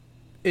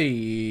Hey.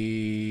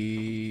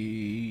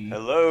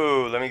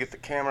 Hello, let me get the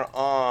camera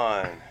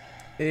on.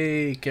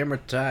 Hey, camera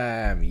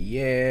time.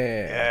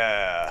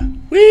 Yeah. Yeah.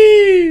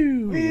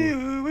 Woo!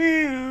 Wee-oo,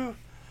 wee-oo.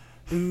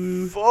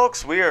 Ooh.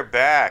 Folks, we are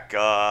back.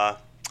 Bow.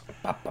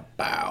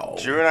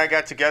 Drew and I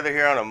got together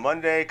here on a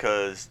Monday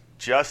because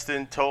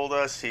Justin told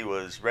us he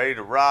was ready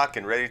to rock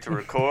and ready to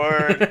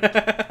record.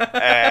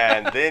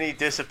 And then he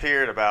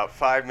disappeared about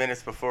 5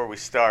 minutes before we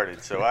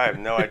started, so I have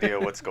no idea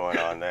what's going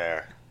on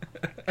there.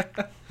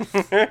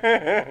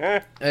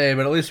 Hey,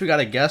 but at least we got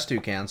a guest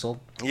who canceled.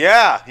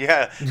 Yeah.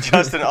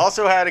 Justin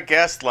also had a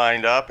guest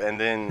lined up and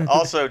then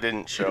also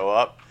didn't show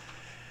up.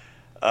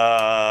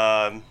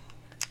 So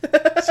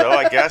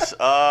I guess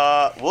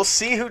we'll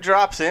see who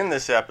drops in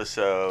this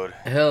episode.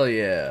 Hell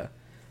yeah.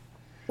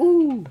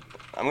 Ooh.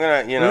 I'm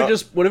gonna,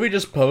 What if we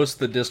just post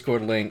the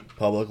Discord link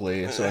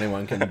publicly so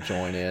anyone can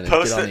join in and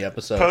get on the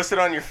episode? Post it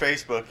on your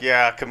Facebook.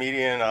 Yeah,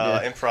 comedian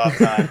improv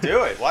time.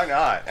 Do it. Why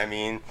not? I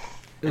mean,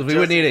 we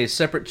would need a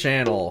separate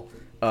channel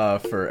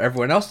for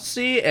everyone else to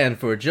see and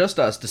for just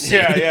us to see.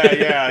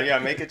 Yeah.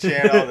 Make a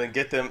channel and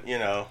get them,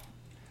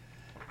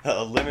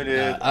 a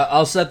limited.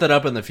 I'll set that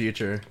up in the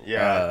future.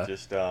 Yeah,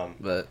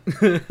 But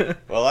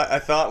well, I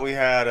thought we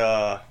had.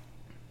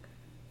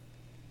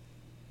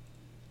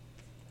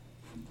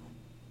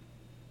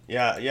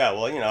 Yeah.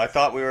 Well, I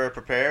thought we were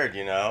prepared.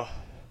 Yeah.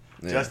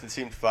 Justin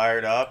seemed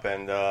fired up,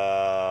 and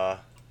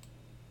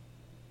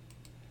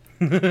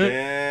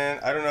then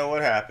I don't know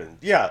what happened.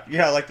 Yeah.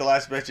 Like the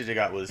last message I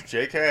got was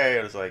JK.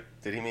 I was like,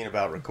 did he mean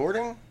about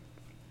recording?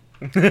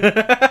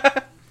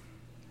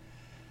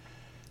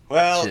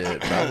 Well,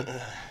 Shit,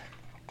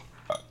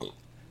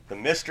 the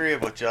mystery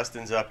of what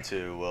Justin's up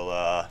to will.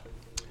 I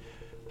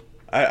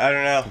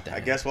don't know. Damn.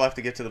 I guess we'll have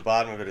to get to the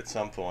bottom of it at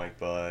some point,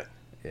 but.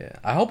 yeah,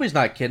 I hope he's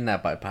not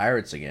kidnapped by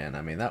pirates again.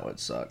 I mean, that would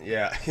suck.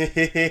 Yeah,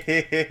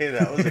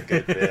 that was a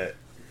good bit.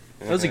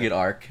 That was a good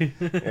arc.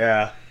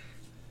 Yeah.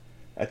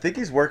 I think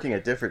he's working a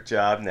different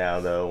job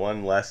now, though.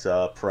 One less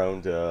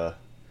prone to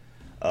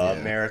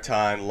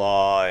maritime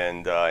law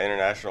and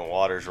international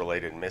waters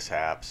related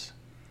mishaps.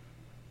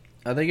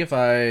 I think if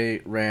I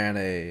ran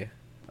a,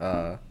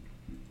 I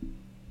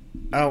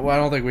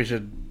don't think we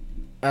should.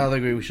 I don't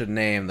think we should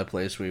name the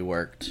place we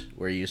worked,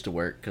 where he used to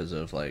work, because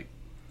of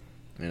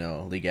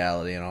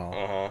legality and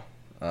all.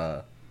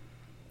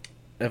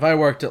 If I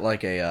worked at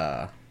like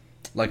a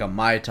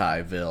Mai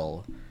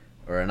Tai-ville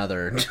or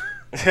another.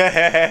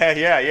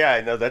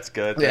 Yeah. No, that's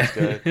good. That's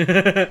good.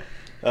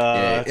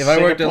 Yeah, if I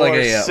worked at like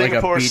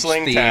a beach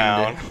Sling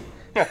Town.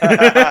 If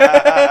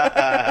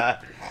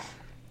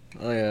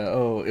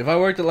I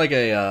worked at like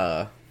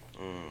a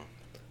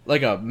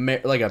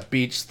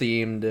beach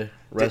themed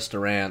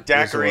restaurant,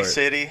 Daiquiri resort.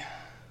 City.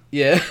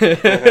 Yeah.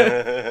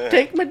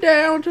 Take me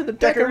down to the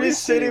Daiquiri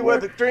City where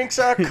the drinks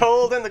are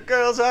cold and the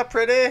girls are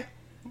pretty.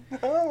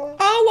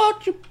 I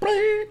want you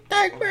please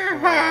take me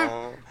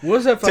home. What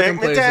was that fucking Take me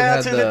place down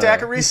that to had the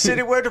Daiquiri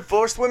City where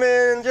divorced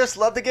women just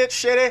love to get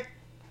shitty.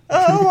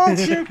 Oh, won't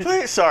you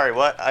please? Sorry,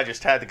 what? I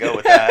just had to go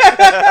with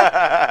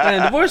that.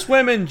 Man, divorced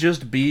women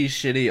just be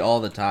shitty all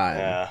the time.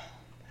 Yeah.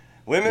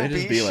 Women They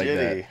just be be like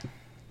shitty.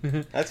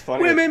 That's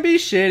funny. Women be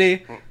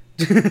shitty.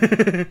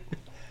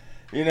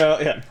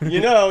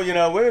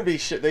 Women be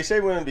they say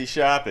women be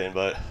shopping,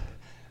 but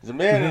as a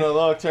man in a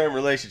long-term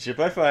relationship,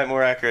 I find it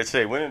more accurate to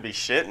say women be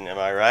shitting, am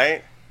I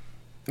right?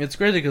 It's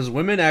crazy because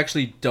women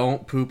actually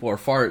don't poop or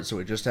fart, so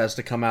it just has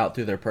to come out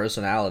through their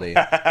personality.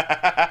 Yeah,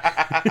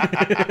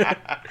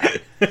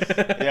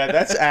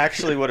 that's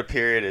actually what a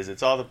period is.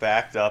 It's all the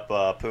backed up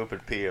poop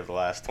and pee of the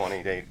last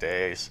 28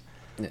 days.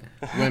 Yeah.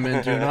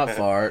 Women do not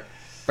fart.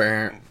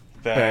 Thank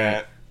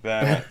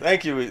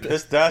you.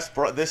 This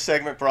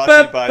segment brought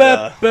to you by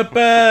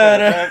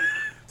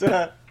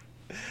the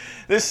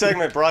This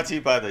segment brought to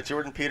you by the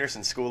Jordan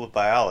Peterson School of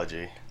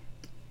Biology.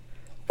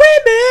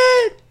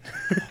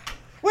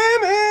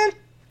 Women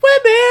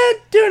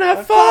do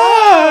not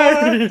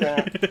fart.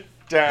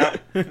 Down.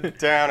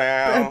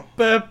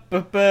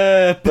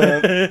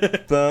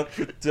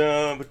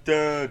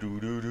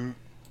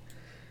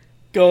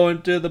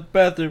 Going to the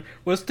bathroom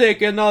was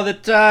taking all the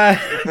time.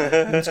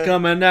 It's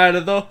coming out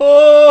of the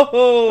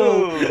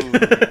hole.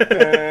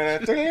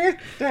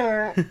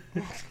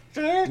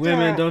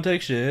 Women don't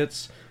take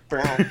shits.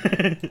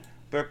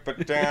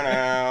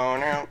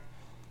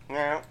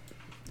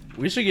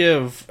 We should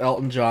give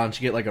Elton John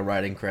should get like a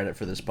writing credit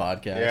for this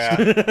podcast.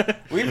 Yeah,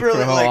 we really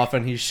for how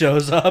often he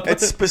shows up.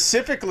 It's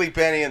specifically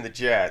Benny and the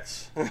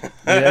Jets.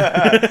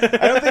 Yeah.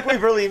 I don't think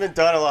we've really even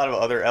done a lot of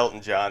other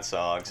Elton John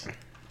songs.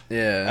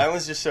 Yeah, That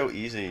was just so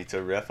easy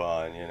to riff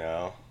on,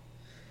 You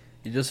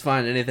just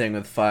find anything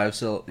with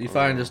you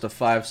find just a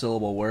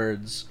 5-syllable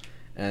words,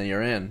 and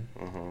you're in.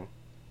 Mm-hmm.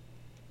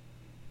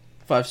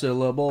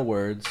 5-syllable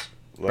words.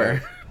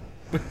 Like,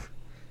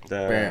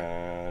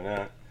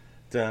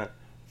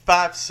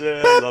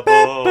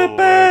 5-syllable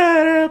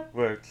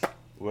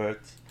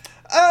words.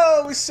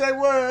 Oh, we say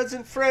words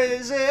and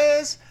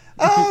phrases.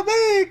 Oh,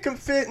 make them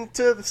fit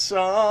into the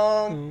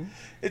song.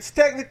 It's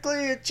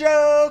technically a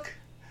joke.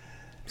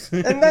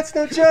 And that's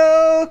no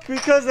joke,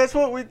 because that's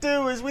what we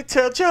do, is we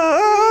tell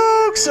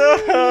jokes.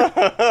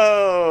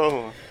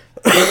 Oh,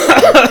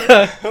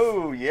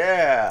 oh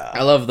yeah.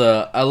 I love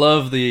the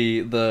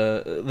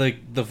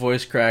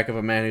voice crack of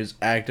a man who's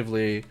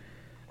actively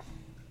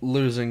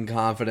losing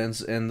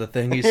confidence in the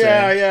thing he's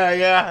saying.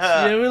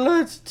 Yeah. Well,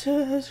 let's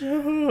tell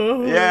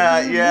jokes.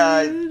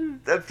 Yeah.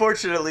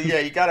 Unfortunately, yeah,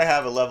 you got to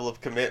have a level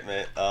of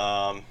commitment.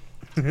 I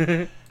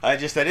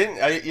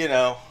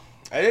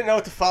didn't know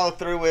what to follow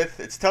through with.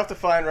 It's tough to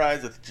find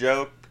rhymes with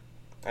joke.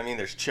 I mean,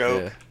 there's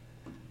choke,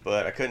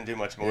 but I couldn't do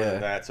much more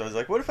than that. So I was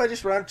like, what if I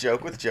just rhyme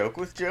joke with joke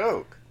with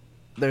joke?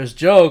 There's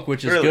joke,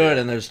 which is Really? good,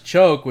 and there's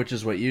choke, which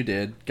is what you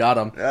did. Got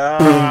him.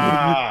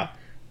 Ah,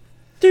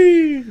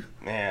 Dee.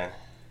 man.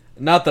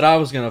 Not that I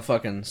was gonna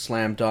fucking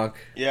slam dunk.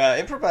 Yeah,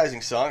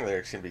 improvising song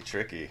lyrics can be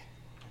tricky.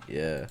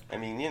 Yeah. I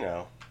mean,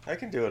 I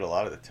can do it a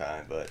lot of the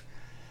time, but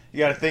you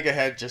got to think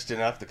ahead just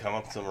enough to come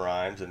up with some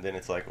rhymes, and then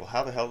it's like, well,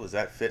 how the hell does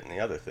that fit in the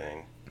other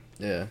thing?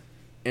 Yeah.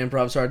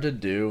 Improv's hard to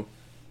do.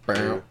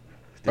 Do,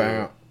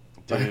 Bow.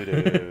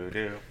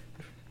 do.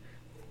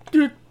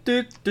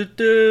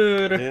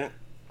 Do.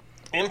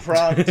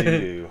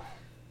 Impromptu.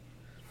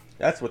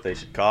 That's what they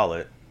should call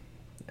it.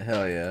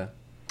 Hell yeah.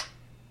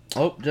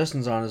 Oh,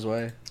 Justin's on his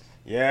way.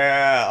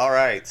 Yeah, all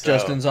right. So,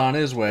 Justin's on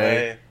his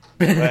way.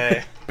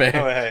 Way.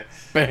 Bam. Way.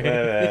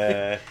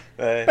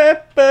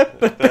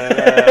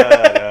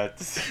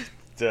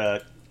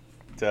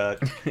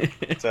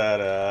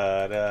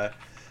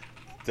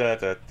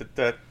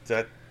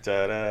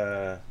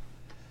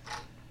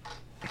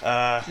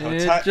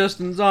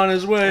 Justin's on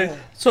his way.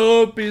 So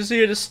hope he's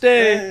here to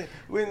stay.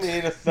 We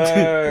need a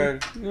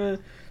third.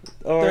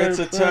 Or it's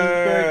a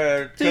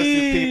turd. Cause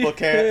these people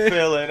can't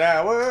fill an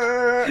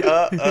hour.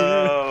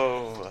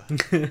 Uh-oh.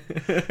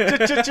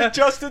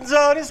 Justin's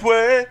on his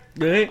way.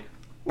 I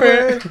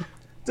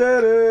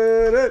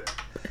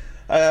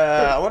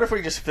wonder if we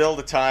can just fill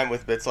the time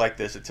with bits like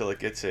this until it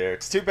gets here.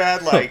 It's too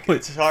bad, like,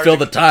 it's hard Fill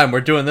to... the time.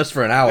 We're doing this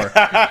for an hour.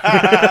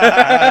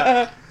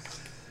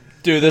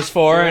 Do this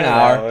for an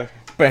hour.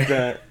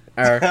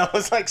 That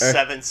was like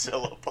 7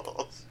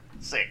 syllables.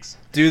 6.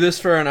 Do this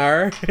for an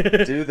hour.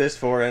 Do this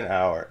for an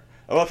hour.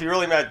 Oh, well, if you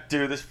really meant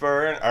do this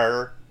for an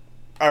hour.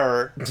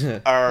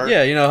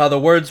 Yeah, you know how the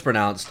word's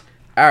pronounced.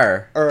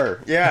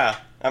 Yeah,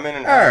 I'm in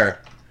an hour.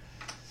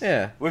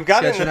 Yeah. We've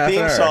got it in the Sketching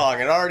theme after song.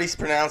 It already's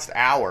pronounced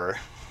hour.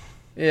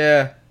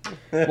 Yeah.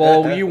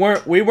 Well, we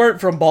weren't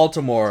from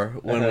Baltimore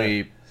when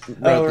we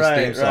wrote this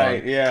theme song.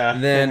 Right, yeah.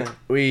 Then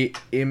we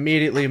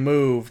immediately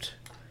moved.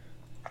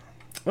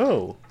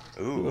 Oh.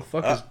 Ooh. Who the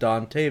fuck is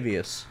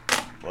Dontavius?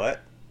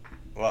 What?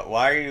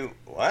 Why are you...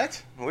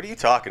 What? What are you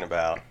talking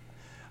about?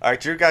 All right,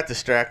 Drew got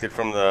distracted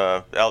from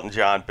the Elton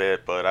John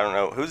bit, but I don't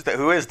know. Who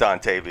is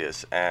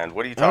Dontavius, and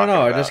what are you talking about? I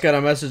don't know. I just got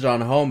a message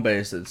on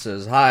Homebase that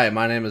says, Hi, I'm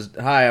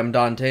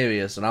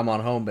Dontavius, and I'm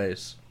on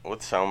Homebase.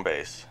 What's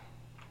Homebase?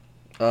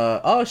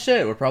 Oh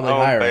shit, we're probably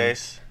hiring.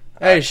 Homebase.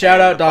 Hey, shout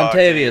out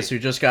Dontavius, who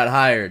just got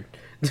hired.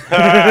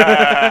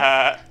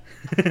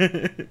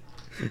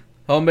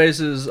 Homebase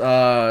is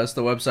it's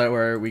the website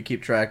where we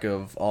keep track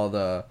of all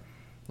the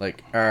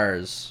like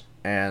hours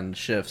and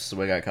shifts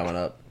we got coming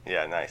up.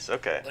 Yeah, nice.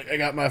 Okay. Like I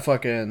got my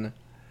fucking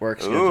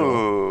work schedule.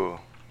 Ooh.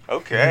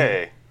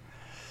 Okay.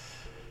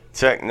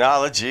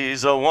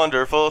 Technology's a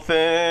wonderful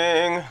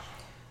thing.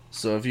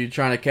 So if you're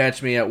trying to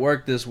catch me at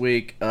work this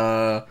week,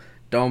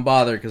 don't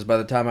bother, because by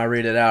the time I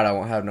read it out, I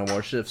won't have no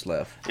more shifts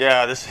left.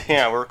 Yeah,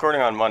 we're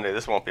recording on Monday.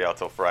 This won't be out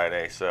till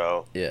Friday,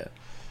 so. Yeah.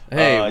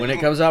 Hey, when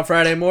it comes out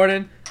Friday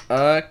morning,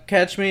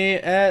 catch me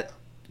at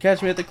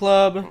the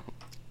club.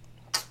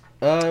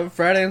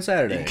 Friday and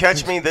Saturday. You can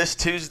catch me this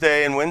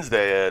Tuesday and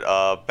Wednesday at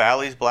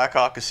Bally's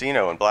Blackhawk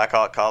Casino in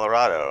Blackhawk,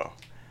 Colorado.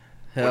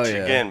 Hell which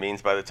yeah. Again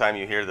means by the time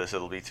you hear this,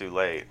 it'll be too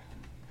late.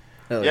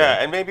 Hell Yeah,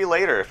 and maybe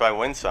later if I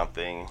win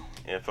something.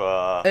 If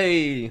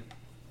Hey.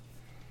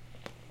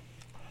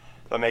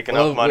 I make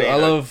enough money. I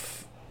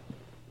love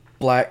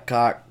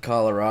Blackhawk,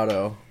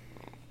 Colorado.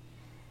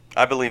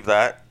 I believe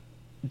that.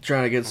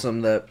 Trying to get some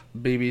of that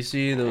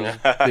BBC, those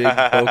big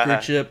poker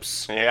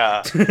chips.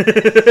 Yeah.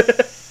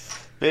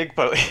 Big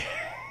big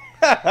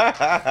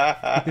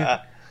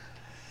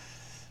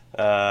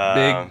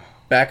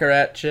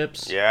Baccarat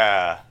chips.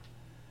 Yeah.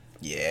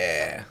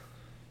 Yeah.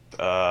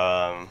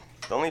 The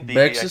only BB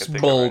Bex's I can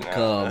think Bold of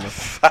Cum.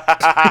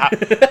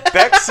 right now.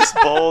 Bex's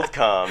Bold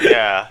Cum,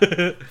 yeah.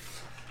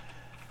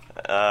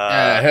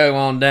 Hang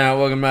on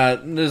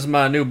down. This is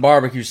my new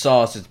barbecue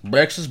sauce. It's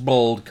Bex's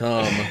Bold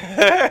Cum.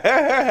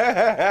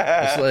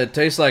 It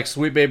tastes like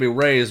Sweet Baby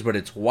Ray's, but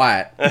it's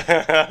white.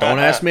 Don't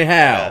ask me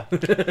how.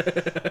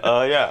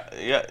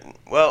 Yeah.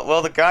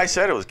 Well, the guy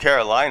said it was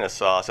Carolina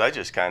sauce. I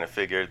just kind of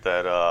figured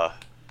that,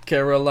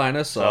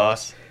 Carolina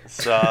sauce.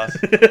 Sauce.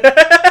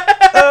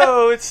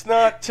 Oh, it's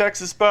not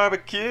Texas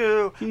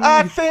barbecue.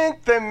 I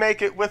think they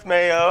make it with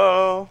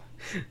mayo,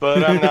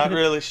 but I'm not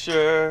really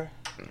sure.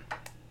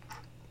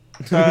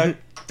 I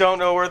don't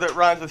know where that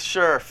rhymes with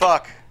sure.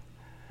 Fuck.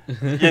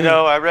 You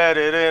know, I read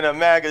it in a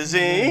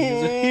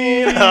magazine.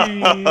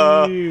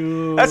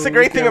 That's the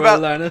great thing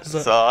about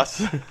sauce.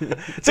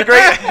 It's a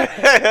great.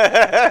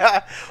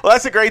 Well,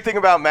 that's the great thing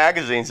about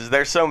magazines is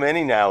there's so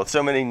many now with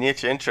so many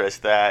niche interests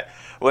that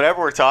whatever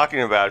we're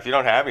talking about, if you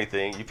don't have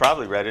anything, you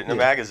probably read it in a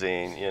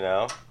magazine. You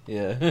know.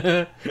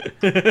 Yeah.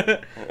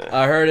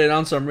 I heard it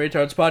on some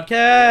retard's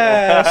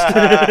podcast.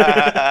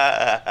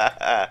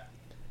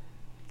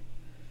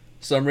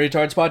 Some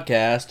retard's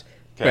podcast.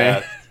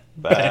 Bath.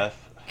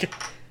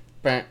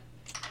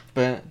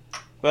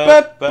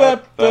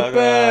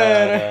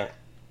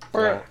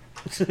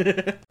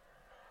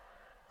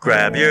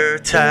 Grab your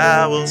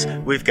towels,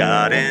 we've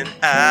got an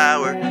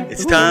hour.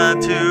 It's time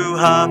to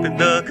hop in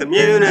the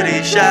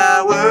community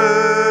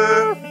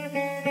shower.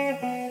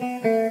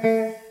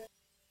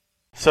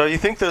 So you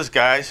think those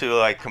guys who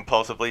like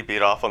compulsively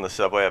beat off on the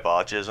subway have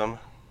autism?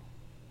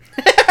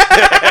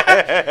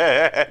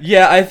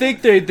 Yeah, I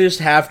think they just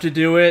have to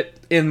do it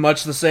in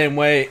much the same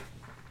way.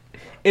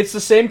 It's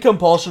the same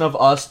compulsion of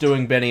us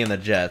doing Benny and the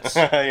Jets.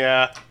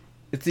 Yeah.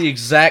 It's the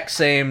exact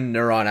same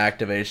neuron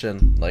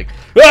activation. Like,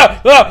 I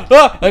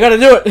gotta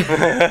do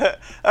it.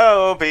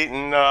 Oh,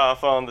 beating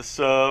off on the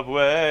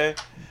subway.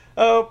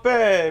 Oh,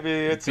 baby,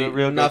 it's a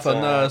real good off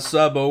on the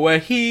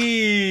subway.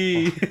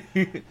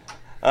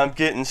 I'm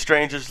getting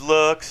strangers'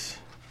 looks.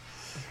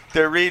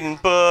 They're reading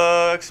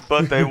books,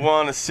 but they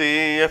want to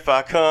see if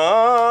I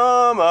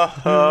come.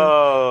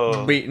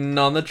 Oh. Beating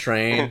on the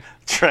train.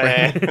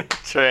 Train.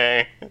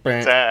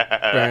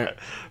 Now.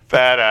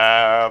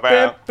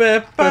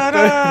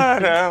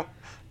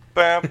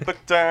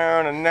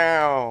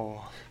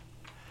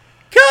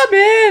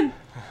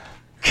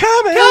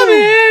 Come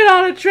in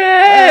on a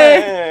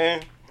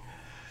train.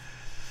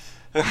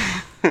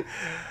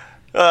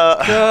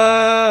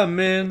 Come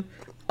in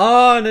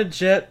on a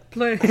jet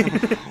plane.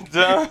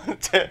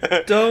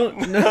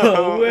 Don't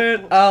know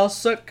when I'll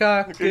suck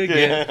cock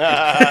again.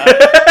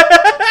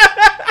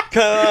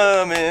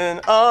 Coming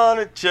on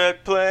a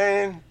jet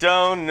plane.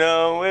 Don't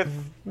know if.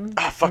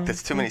 Ah, fuck,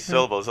 that's too many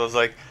syllables. I was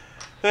like,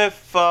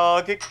 if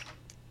I'll get.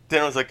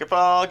 Then I was like, if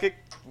I'll get.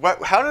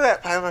 What? How did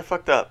I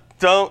fucked up?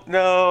 Don't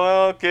know.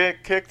 I'll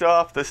get kicked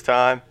off this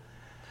time.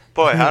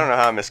 Boy, I don't know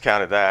how I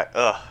miscounted that.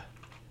 Ugh.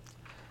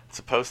 It's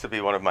supposed to be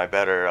one of my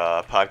better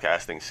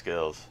podcasting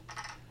skills.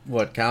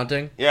 What,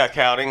 counting? Yeah,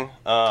 counting.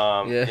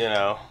 Yeah. You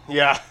know.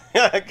 Yeah.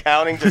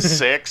 Counting to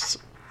 6.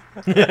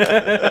 What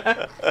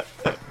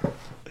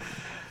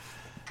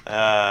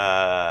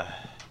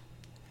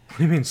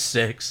do you mean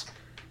 6?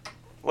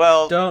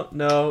 Well, don't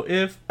know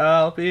if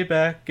I'll be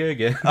back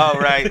again. Oh,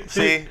 right.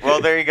 See?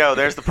 Well, there you go.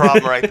 There's the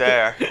problem right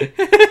there. You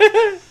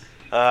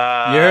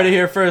heard it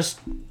here first.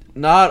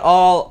 Not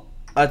all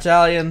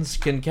Italians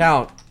can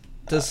count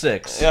to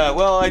 6. Yeah,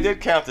 well, I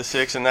did count to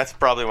 6, and that's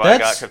probably why I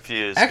got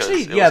confused.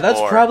 Actually, yeah, that's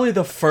more. Probably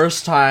the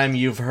first time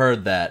you've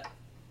heard that.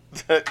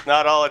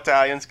 Not all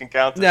Italians can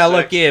count to 6.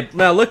 Look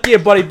here,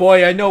 buddy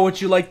boy. I know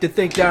what you like to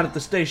think down at the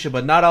station,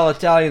 but not all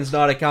Italians know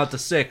how to count to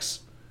 6.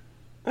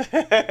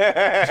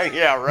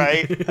 Yeah,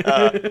 right.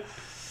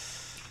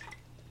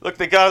 Look,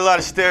 they got a lot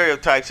of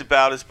stereotypes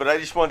about us, but I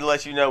just wanted to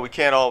let you know we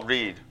can't all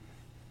read.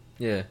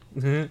 Yeah.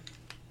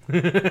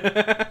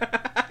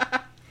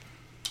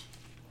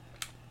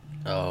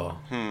 Oh.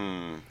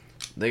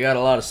 They got a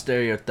lot of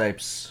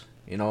stereotypes,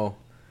 you know.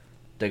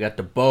 They got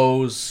the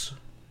Bose,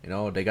 you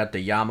know, they got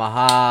the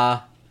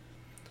Yamaha,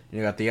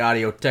 you got the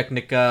Audio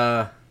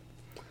Technica.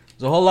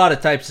 There's a whole lot of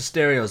types of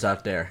stereos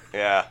out there.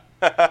 Yeah.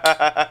 God,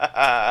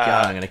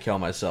 I'm gonna kill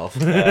myself.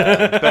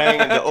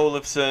 Bang and the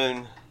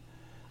Olufsen,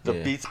 the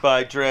Beats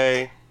by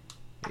Dre.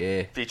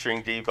 Yeah.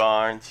 Featuring D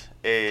Barnes.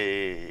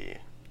 Hey.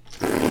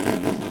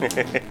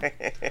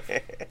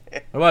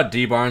 What about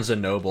D Barnes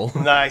and Noble?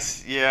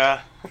 Nice,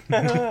 yeah.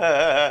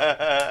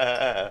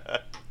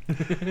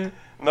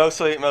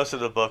 Most of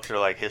the books are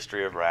like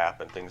history of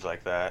rap and things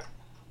like that.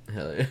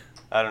 Hell yeah.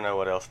 I don't know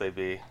what else they'd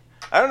be.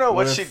 I don't know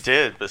what she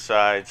did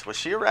besides. Was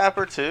she a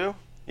rapper too?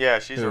 Yeah,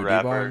 she's a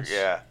rapper. D-Barnes?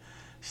 Yeah.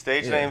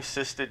 Stage name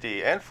Sista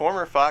D, and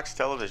former Fox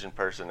television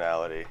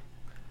personality.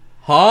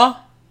 Huh?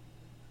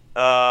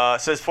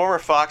 Says former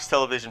Fox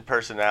television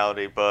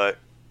personality, but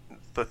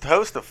the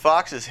host of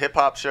Fox's hip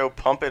hop show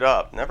Pump It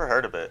Up. Never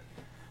heard of it.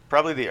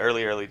 Probably the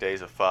early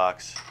days of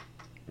Fox.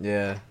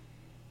 Yeah.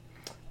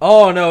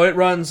 Oh no, it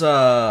runs.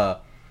 That's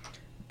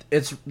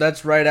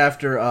right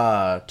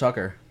after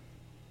Tucker.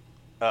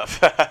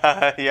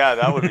 Yeah,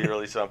 that would be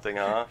really something,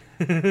 huh?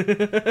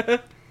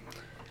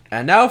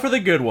 And now for the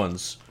good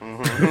ones.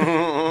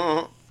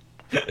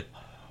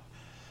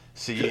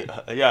 See,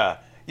 yeah.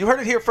 You heard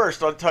it here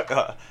first. On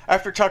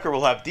after Tucker,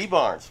 we'll have D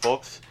Barnes,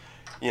 folks.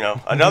 You know,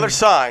 another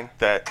sign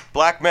that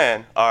black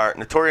men are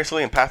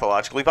notoriously and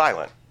pathologically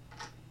violent.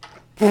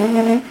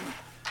 I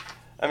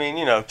mean,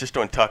 you know, just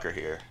doing Tucker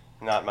here.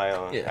 Not my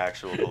own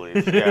actual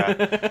belief.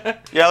 Yeah.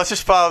 Yeah, let's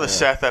just follow the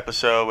Seth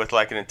episode with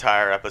like an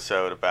entire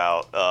episode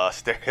about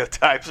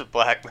stereotypes of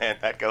black men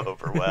that go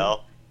over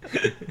well.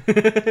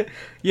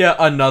 Yeah,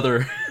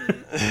 another.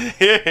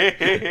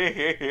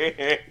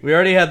 We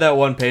already had that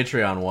one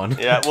Patreon one.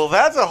 Yeah, well,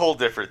 that's a whole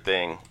different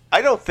thing.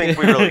 I don't think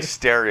we really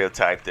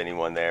stereotyped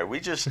anyone there. We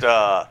just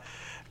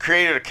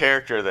created a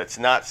character that's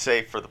not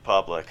safe for the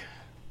public.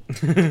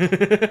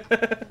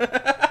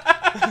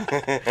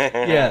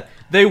 Yeah,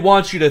 they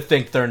want you to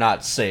think they're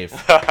not safe.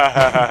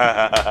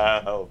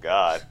 Oh,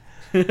 God.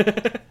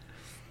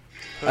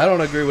 I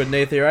don't agree with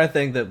Nate here. I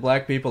think that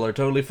black people are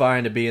totally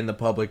fine to be in the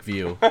public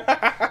view. Let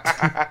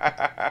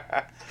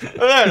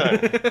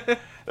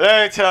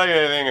me tell you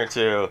a thing or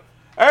two.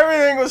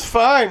 Everything was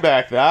fine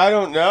back then. I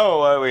don't know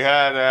why we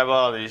had to have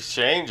all these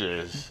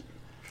changes.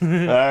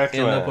 In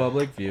the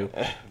public view.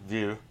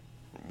 View.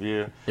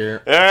 Here.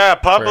 Yeah,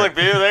 public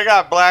view. They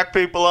got black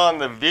people on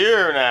the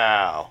View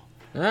now.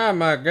 Oh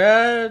my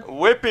God.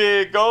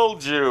 Whippy Gold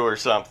Jew or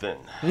something.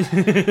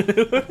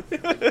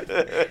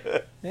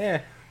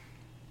 Yeah.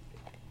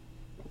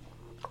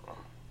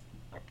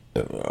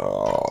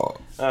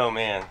 Oh,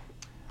 man.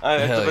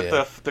 Hell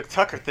yeah. The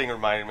Tucker thing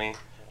reminded me.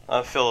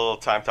 I'll fill a little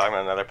time talking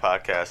about another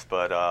podcast,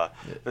 but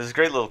there's a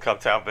great little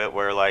Cuptown bit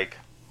where, like,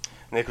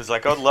 Nick was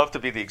like, I'd love to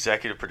be the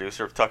executive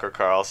producer of Tucker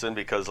Carlson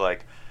because,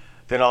 like,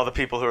 then all the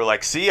people who are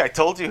like, see, I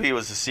told you he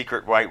was a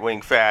secret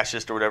right-wing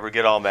fascist or whatever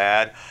get all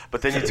mad.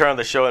 But then you turn on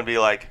the show and be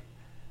like,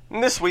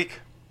 this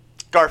week,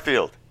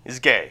 Garfield is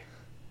gay.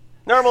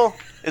 Normal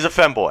is a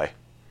femboy.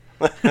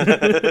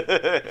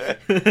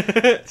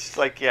 It's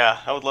like, yeah,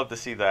 I would love to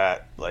see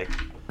that. Like,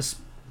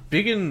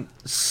 Speaking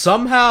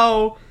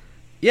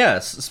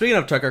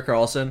of Tucker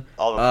Carlson,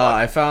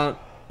 I found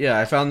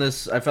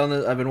this. I've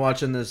been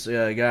watching this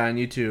guy on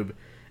YouTube.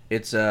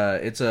 It's a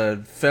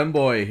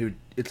femboy who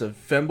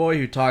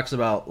talks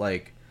about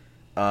like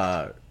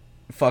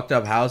fucked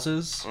up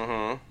houses.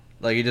 mm-hmm.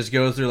 Like he just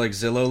goes through like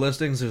Zillow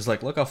listings. He's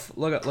like, look at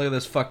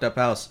this fucked up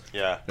house.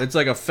 Yeah. It's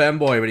like a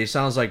femboy, but he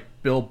sounds like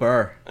Bill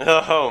Burr.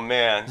 Oh,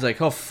 man. He's like,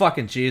 oh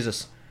fucking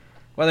Jesus,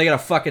 why they got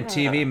a fucking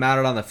TV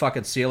mounted on the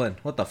fucking ceiling?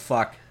 What the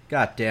fuck?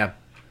 God damn.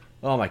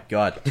 Oh my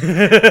God. Man,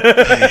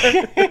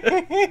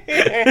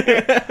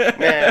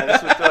 I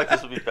feel like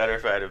this would be better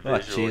if I had a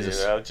visual, Jesus.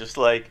 you know? Just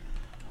like,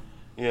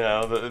 you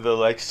know, the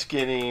like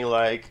skinny,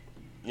 like,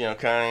 you know,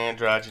 kind of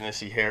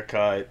androgynous-y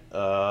haircut,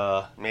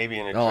 maybe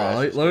in a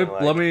dress.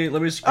 Let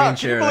me screen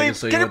share it.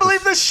 Can you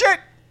believe this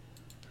shit?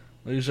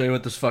 Let me show you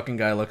what this fucking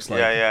guy looks like.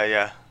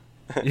 Yeah.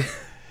 Can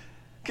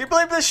you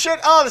believe this shit?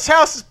 Oh, this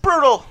house is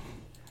brutal.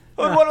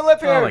 Who would want to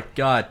live here? Oh my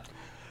God.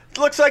 It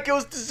looks like it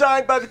was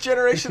designed by the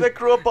generation that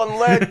grew up on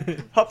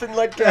lead, huffing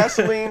lead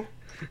gasoline.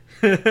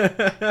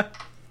 Right,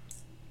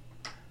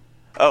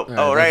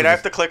 I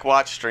have to click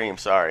watch stream.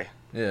 Sorry.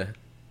 Yeah.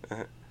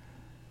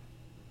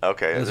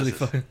 Okay,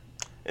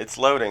 it's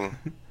loading,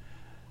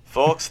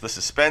 folks. The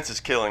suspense is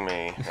killing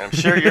me, and I'm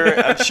sure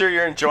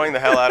you're enjoying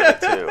the hell out of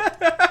it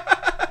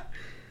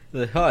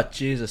too. Oh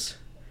Jesus.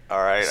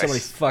 All right, Somebody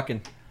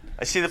fucking.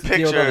 I see the Deal with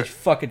all picture. these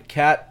fucking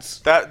cats.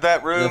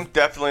 That room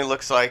definitely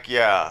looks like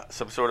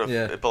some sort of.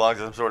 Yeah. It belongs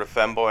to some sort of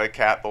femboy,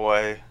 cat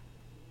boy.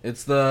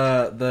 It's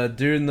the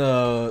dude in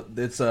the.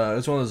 It's one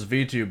of those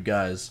VTube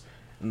guys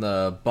in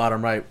the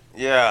bottom right.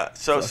 Yeah.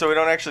 So we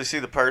don't actually see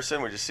the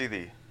person. We just see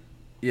the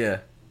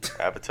Yeah.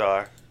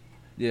 avatar.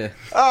 Yeah.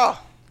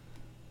 Oh,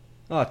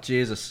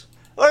 Jesus.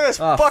 look at this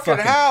fucking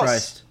house.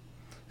 Christ.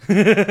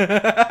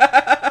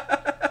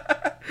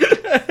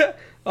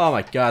 Oh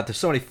my God, there's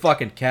so many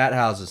fucking cat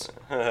houses.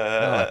 Oh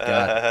my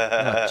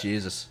God. Oh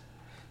Jesus.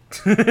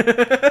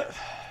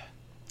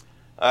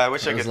 I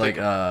wish I could think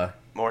of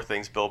more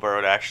things Bill Burr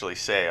would actually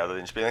say other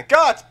than just being like,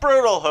 God, it's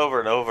brutal over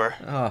and over.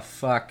 Oh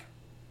fuck.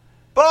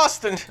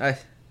 Boston.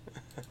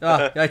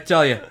 I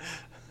tell you.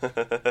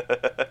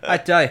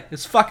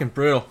 It's fucking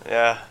brutal.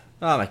 Yeah.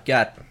 Oh my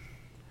God.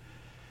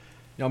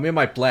 You know, me and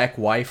my black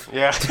wife.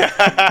 Yeah.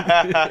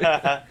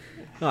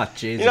 Oh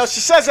Jesus. You know, she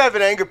says I have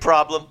an anger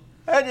problem.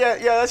 And yeah,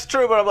 that's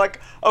true, but I'm like,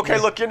 okay,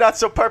 look, you're not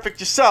so perfect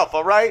yourself,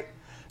 all right?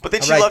 But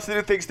then she loves to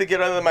do things to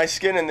get under my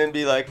skin and then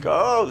be like,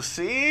 oh,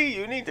 see,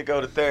 you need to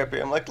go to therapy.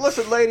 I'm like,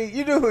 listen, lady,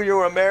 you knew who you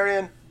were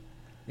marrying.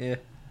 Yeah.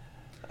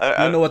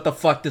 I know what the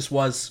fuck this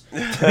was.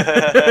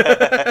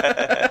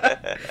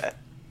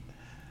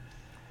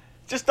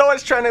 Just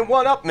always trying to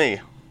one-up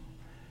me.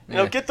 You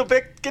know, get the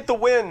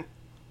win,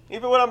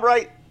 even when I'm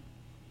right.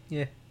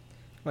 Yeah.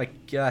 My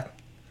God.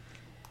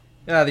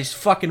 Yeah, these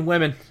fucking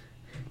women.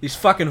 These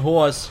fucking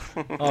whores.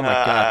 Oh my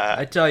God.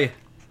 I tell you.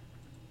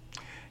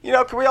 You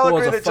know, can we all whores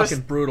agree are that fucking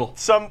just brutal.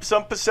 some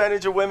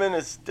percentage of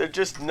women they're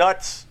just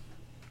nuts?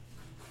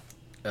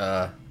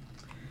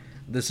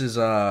 This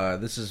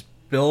is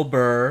Bill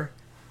Burr.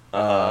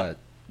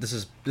 This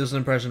is an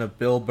impression of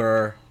Bill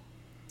Burr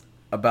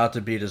about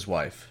to beat his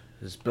wife.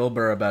 This is Bill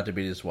Burr about to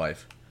beat his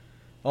wife.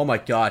 Oh my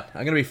God,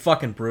 I'm gonna be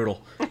fucking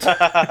brutal. No,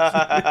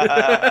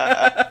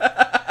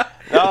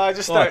 I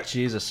just started. Oh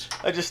Jesus!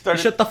 I just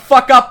started. Shut the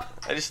fuck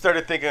up! I just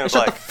started thinking of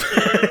Shut like,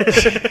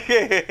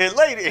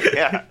 lady.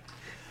 Yeah.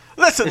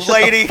 Listen, Shut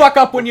lady. the fuck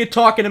up when you're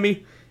talking to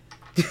me.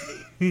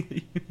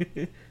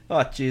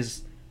 Oh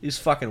Jesus! These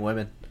fucking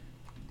women.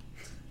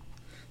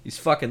 These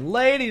fucking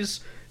ladies.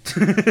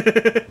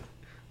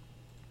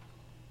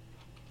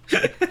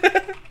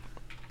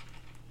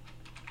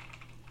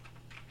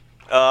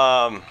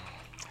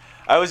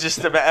 I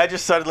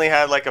just suddenly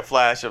had like a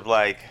flash of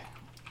like,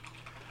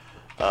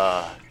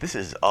 this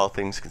is All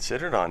Things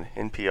Considered on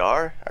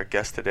NPR. Our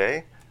guest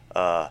today,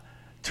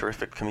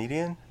 terrific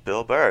comedian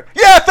Bill Burr.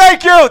 Yeah,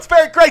 thank you. It's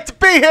very great to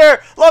be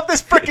here. Love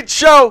this freaking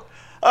show.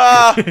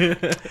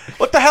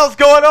 What the hell's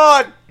going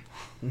on?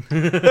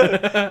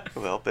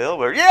 Well,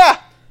 Bill,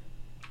 yeah.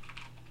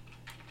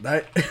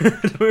 I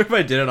remember if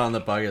I did it on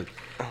the podcast.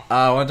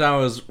 One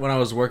time when I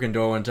was working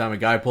door one time, a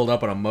guy pulled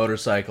up on a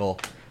motorcycle,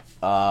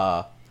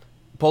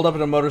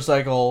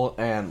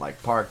 and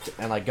like parked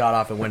and like got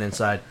off and went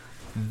inside.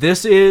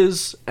 This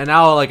is an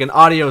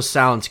audio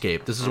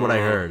soundscape. This is what I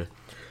heard.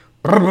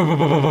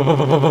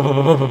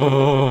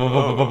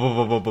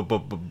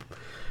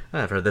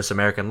 I've heard This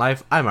American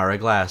Life. I'm Ira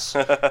Glass.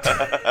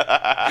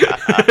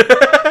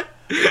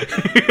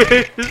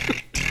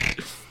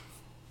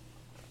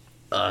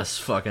 Us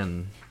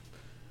fucking.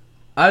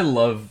 I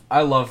love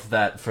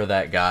that for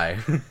that guy.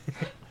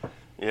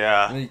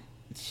 Yeah. I'm a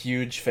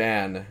huge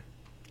fan.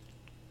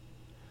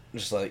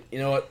 Just like, you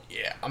know what?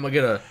 Yeah, I'm gonna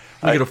get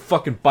a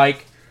fucking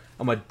bike.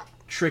 I'm gonna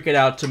trick it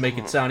out to make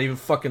it sound even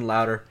fucking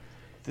louder.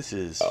 This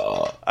is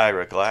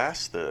Ira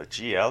Glass. The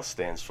GL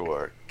stands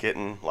for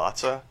getting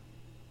lots of.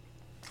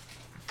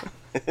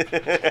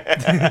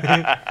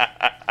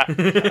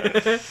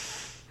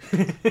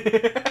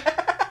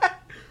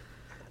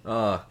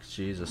 Oh,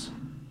 Jesus.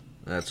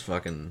 That's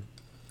fucking...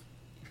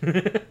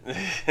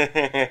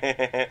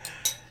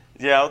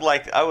 Yeah,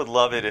 I would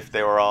love it if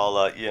they were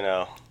all,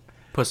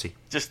 pussy.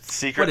 just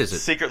What is it?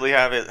 secretly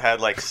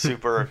had like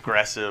super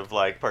aggressive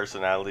like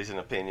personalities and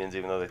opinions,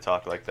 even though they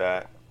talk like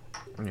that.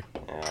 Yeah.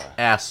 Yeah.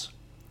 Ass.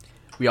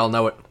 We all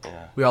know it.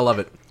 Yeah. We all love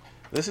it.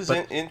 This is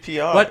But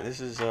NPR. what This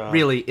is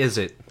really is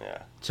it?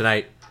 Yeah.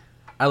 Tonight,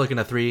 I look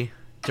into 3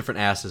 different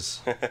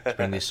asses to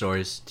bring these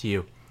stories to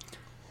you.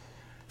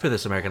 For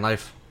This American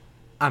Life,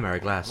 I'm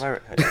Eric Glass.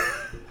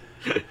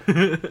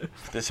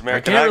 This I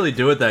American. can't really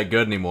do it that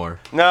good anymore.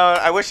 No,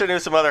 I wish I knew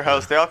some other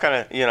hosts. They all kind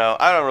of,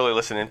 I don't really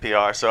listen to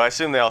NPR, so I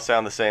assume they all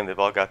sound the same. They've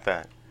all got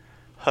that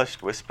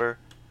hushed whisper.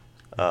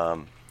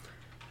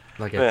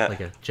 Like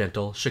a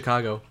gentle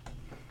Chicago.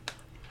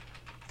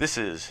 This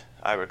is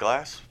Ira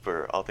Glass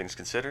for All Things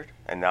Considered,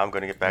 and now I'm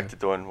going to get back to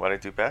doing what I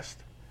do best,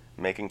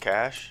 making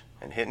cash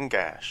and hitting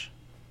gash.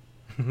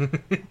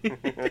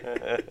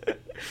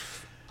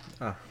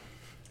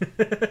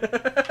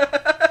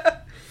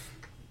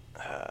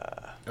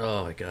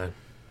 Oh my god.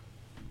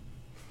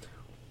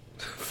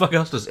 Fuck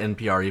else does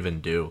NPR even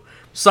do?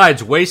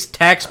 Besides waste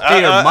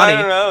taxpayer money.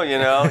 I don't know,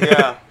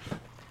 yeah.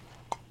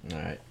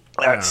 Alright.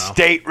 That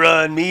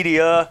state-run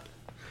media.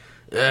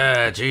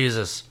 Yeah,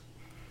 Jesus.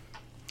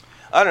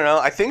 I don't know.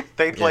 I think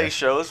they play Yeah.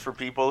 shows for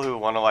people who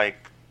want to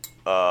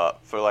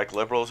for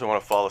liberals who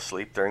want to fall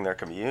asleep during their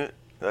commute.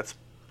 That's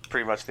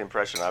pretty much the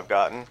impression I've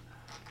gotten.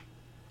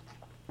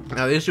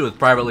 Now the issue with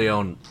privately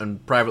owned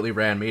and privately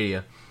ran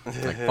media,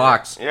 like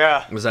Fox,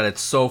 Yeah. is that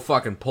it's so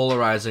fucking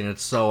polarizing.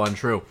 It's so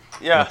untrue.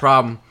 Yeah. And the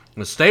problem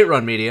with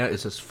state-run media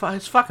is it's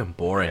fucking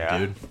boring, Yeah.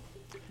 dude.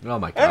 Oh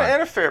my god.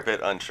 And a fair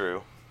bit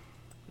untrue.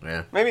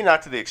 Yeah. Maybe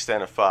not to the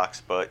extent of Fox,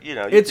 but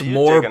It's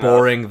more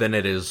boring than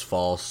it is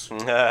false.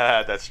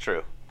 That's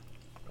true.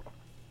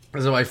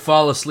 Because if I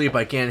fall asleep,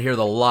 I can't hear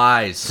the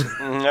lies.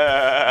 Oh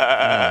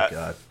my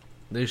god.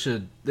 We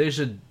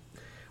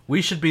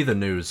should be the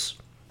news.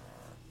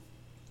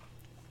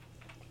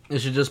 It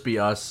should just be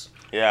us.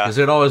 Yeah. Because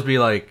it'd always be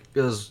I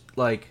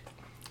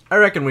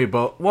reckon we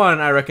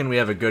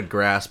have a good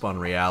grasp on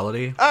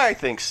reality. I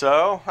think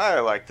so. I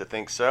like to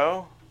think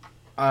so.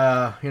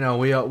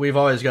 We've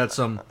always got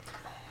some...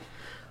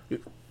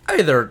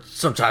 Either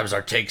sometimes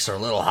our takes are a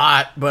little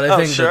hot, but I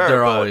think that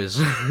they're always...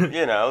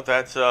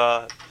 That's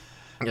yeah.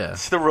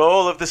 it's the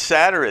role of the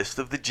satirist,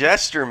 of the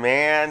jester,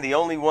 man. The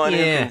only one who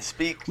can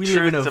speak We live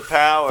truth in a to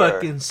power.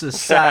 fucking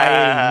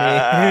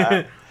society,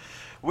 man.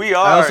 We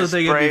are. I also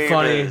think it'd be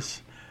funny.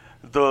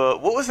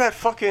 What was that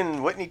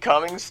fucking Whitney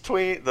Cummings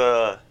tweet?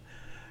 The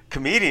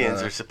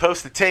comedians are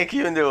supposed to take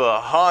you into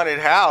a haunted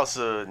house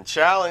and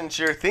challenge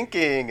your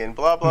thinking and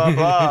blah blah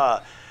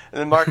blah.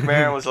 And then Mark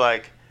Maron was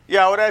like,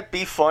 "Yeah, would that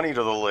be funny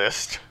to the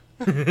list?"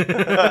 It'd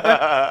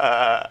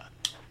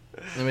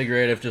be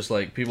great if just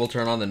people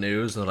turn on the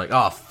news and they're like,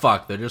 "Oh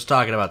fuck, they're just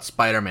talking about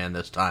Spider-Man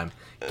this time.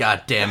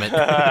 God damn it!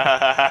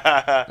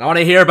 I want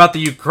to hear about the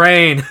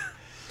Ukraine."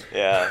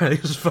 Yeah.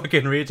 These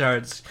fucking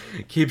retards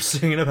keep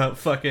singing about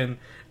fucking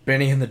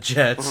Benny and the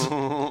Jets.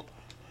 I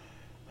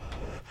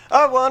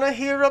want to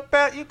hear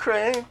about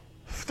Ukraine.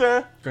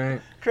 Great.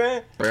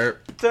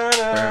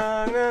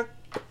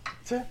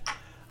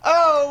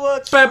 Oh,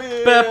 what's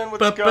weird?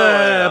 What's going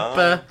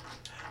on?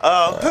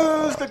 Oh,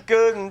 who's the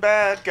good and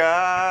bad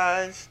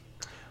guys?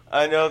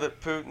 I know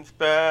that Putin's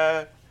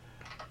bad.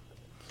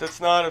 That's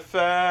not a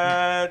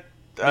fad.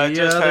 I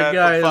just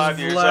had 5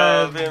 years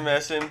of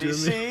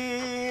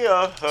MSNBC.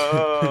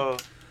 Oh.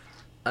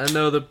 I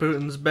know that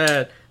Putin's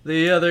bad.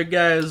 The other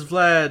guy is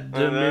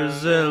Vladimir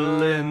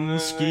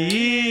Zelensky.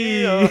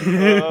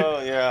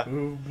 Oh, yeah.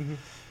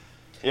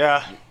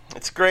 Yeah.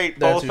 It's great.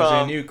 That's Both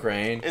who's in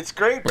Ukraine. It's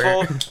great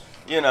both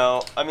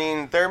I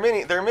mean, there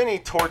are many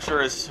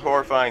torturous,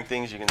 horrifying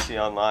things you can see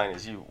online,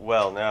 as you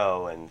well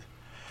know, and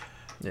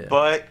Yeah.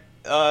 but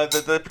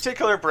the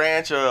particular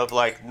branch of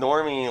like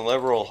normie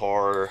liberal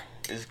horror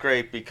is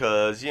great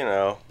because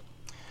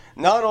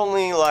not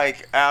only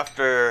like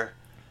after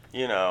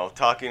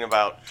talking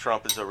about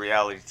Trump as a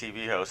reality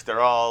TV host,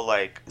 they're all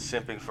like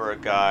simping for a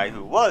guy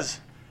who was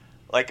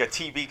like a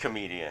TV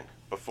comedian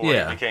before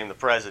Yeah. he became the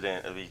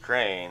president of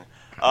Ukraine.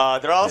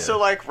 They're also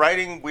Yeah. like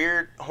writing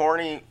weird,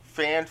 horny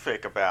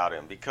fanfic about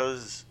him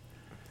because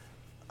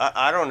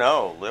I don't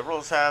know.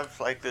 Liberals have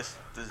like this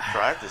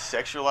drive to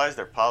sexualize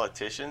their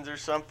politicians or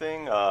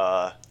something.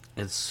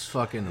 It's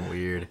fucking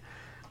weird.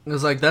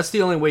 It's like that's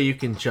the only way you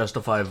can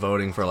justify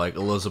voting for like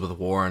Elizabeth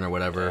Warren or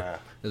whatever. Yeah.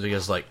 Is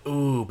because like,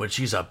 ooh, but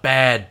she's a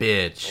bad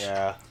bitch.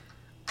 Yeah.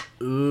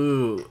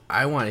 Ooh,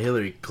 I want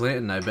Hillary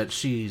Clinton. I bet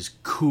she's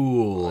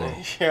cool.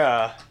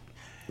 Yeah.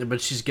 But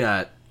she's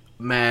got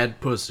mad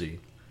pussy.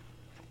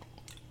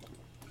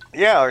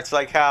 Yeah, or it's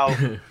like how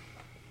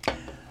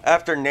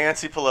after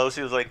Nancy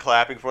Pelosi was like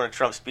clapping for one of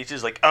Trump's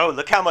speeches, like, oh,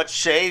 look how much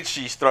shade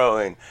she's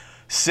throwing.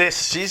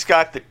 Sis, she's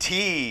got the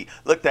tea.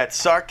 Look, that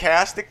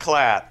sarcastic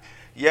clap.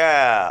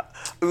 Yeah.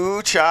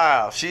 Ooh,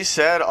 child. She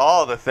said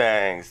all the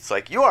things. It's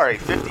like, you are a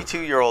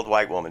 52-year-old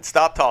white woman.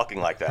 Stop talking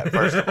like that,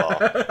 first of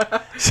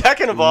all.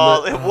 Second of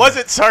all, it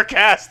wasn't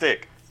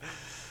sarcastic.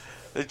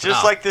 It's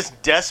just like this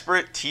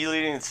desperate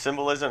tea-leading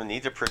symbolism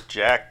need to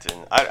project.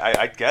 And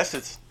I guess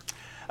it's...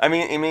 I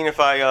mean,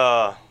 if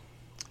I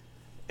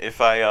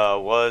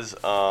was,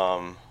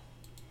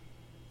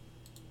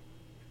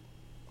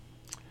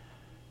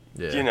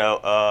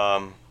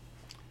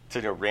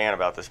 to rant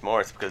about this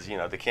more, it's because,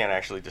 they can't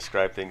actually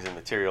describe things in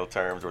material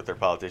terms, what their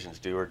politicians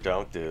do or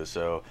don't do.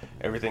 So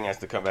everything has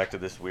to come back to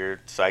this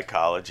weird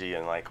psychology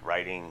and, like,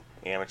 writing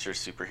amateur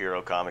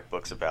superhero comic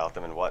books about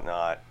them and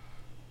whatnot.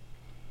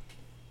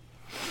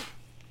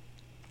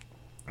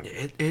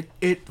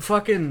 It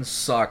fucking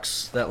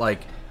sucks that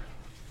like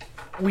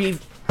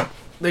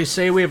they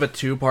say we have a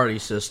two-party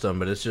system,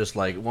 but it's just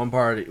like one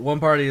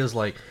party is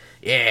like,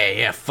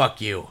 yeah,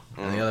 fuck you,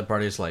 and the other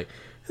party is like,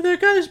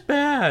 that guy's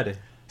bad.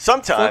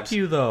 Sometimes. Fuck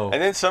you though.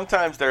 And then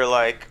sometimes they're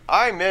like,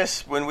 I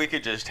miss when we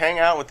could just hang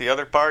out with the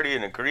other party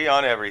and agree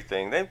on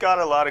everything. They've got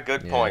a lot of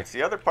good points.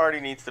 The other party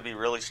needs to be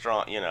really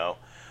strong,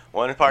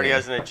 One party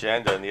has an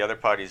agenda and the other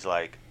party's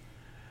like,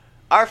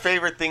 our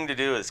favorite thing to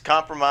do is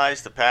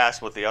compromise to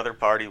pass what the other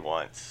party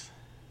wants.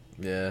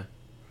 Yeah.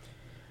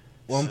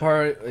 One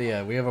party,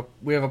 we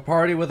have a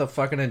party with a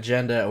fucking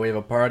agenda, and we have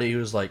a party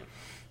who's like,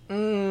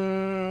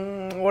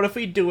 what if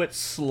we do it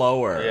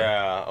slower?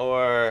 Yeah,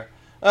 or,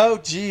 oh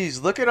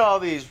geez, look at all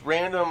these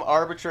random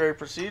arbitrary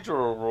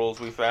procedural rules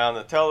we found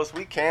that tell us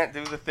we can't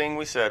do the thing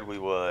we said we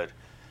would.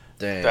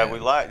 Damn.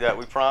 That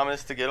we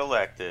promised to get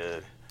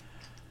elected.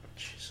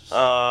 Jesus.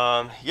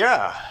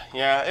 Yeah,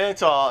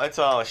 it's all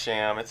a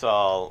sham. It's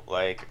all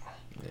like,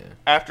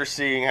 after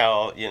seeing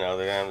how, the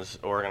Dems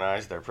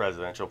organized their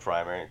presidential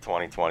primary in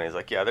 2020, it's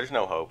like, yeah, there's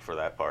no hope for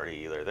that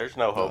party either. There's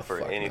no hope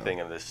for anything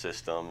in this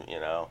system,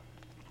 No,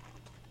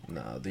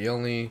 the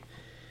only,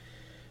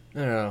 I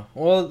don't know.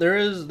 Well, there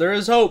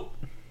is hope.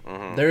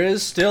 Mm-hmm. There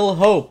is still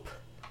hope.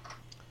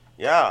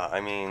 Yeah, I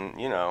mean,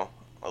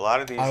 a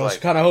lot of these. I was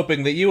kind of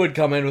hoping that you would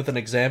come in with an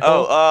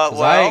example.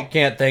 Well, I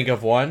can't think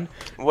of one.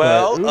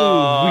 Well,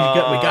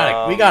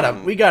 but,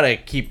 we gotta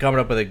keep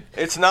coming up with a.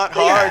 It's not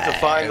hard to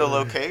find the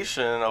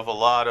location of a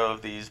lot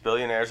of these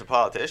billionaires and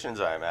politicians,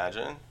 I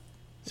imagine.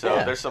 So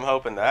there's some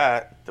hope in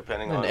that,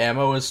 depending on. And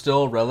ammo is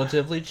still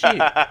relatively cheap. These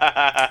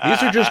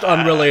are just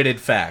unrelated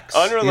facts.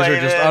 These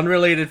are just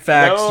unrelated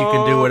facts. You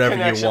can do whatever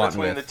you want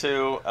between with. The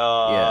two.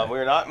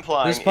 We're not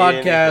implying. This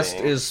podcast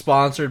anything. is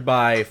sponsored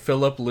by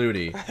Philip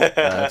Luty.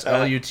 It's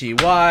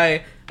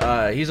Luty.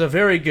 He's a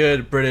very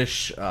good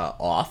British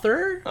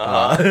author.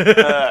 I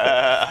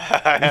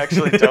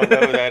actually don't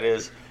know who that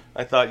is.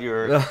 I thought you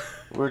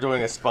were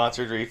doing a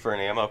sponsored read for an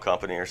ammo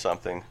company or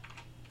something.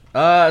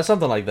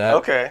 Something like that.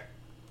 Okay.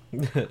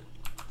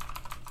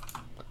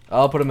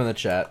 I'll put him in the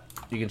chat.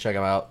 You can check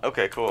him out.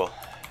 Okay, cool.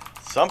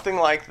 Something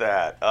like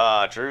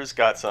that. Drew's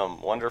got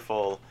some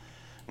wonderful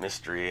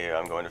mystery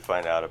I'm going to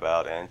find out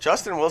about. And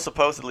Justin will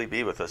supposedly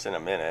be with us in a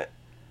minute.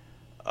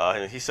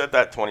 He said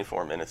that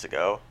 24 minutes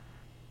ago.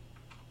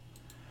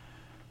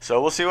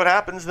 So we'll see what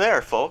happens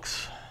there,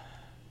 folks.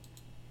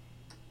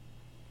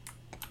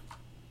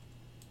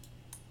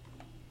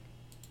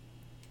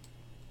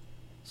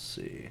 Let's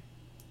see.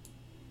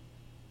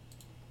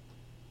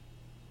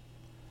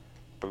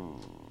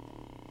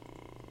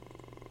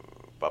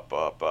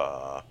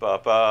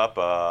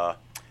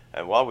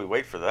 And while we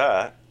wait for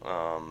that,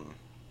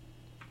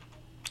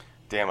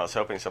 damn, I was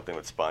hoping something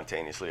would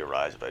spontaneously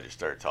arise if I just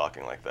started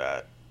talking like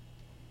that.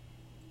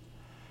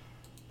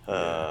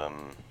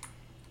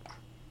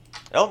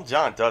 Elton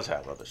John does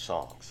have other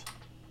songs.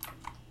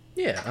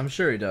 Yeah, I'm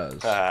sure he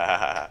does.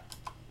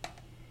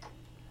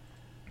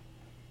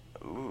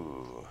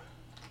 Ooh.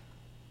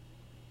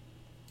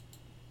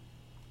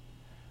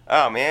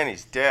 Oh man,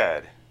 he's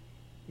dead.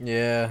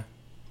 Yeah.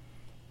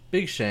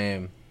 Big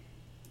shame.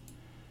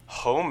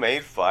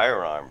 Homemade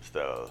firearms,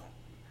 though.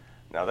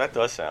 Now that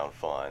does sound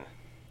fun.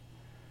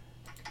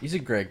 He's a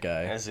great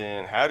guy. As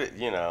in, how did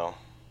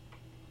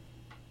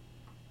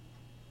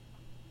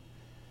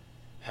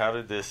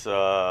this,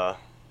 oh,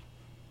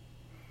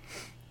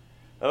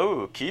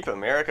 keep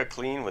America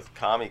clean with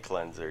Commie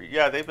Cleanser.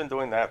 Yeah, they've been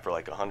doing that for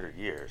like 100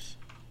 years.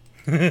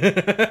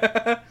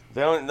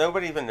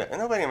 Nobody in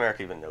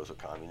America even knows what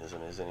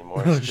communism is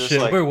anymore. It's just shit,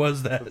 like where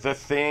was that? the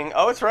thing.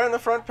 Oh, it's right on the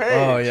front page.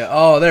 Oh, yeah.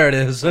 Oh, there it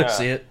is. I Yeah.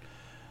 see it.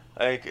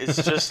 Like,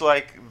 it's just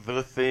like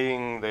the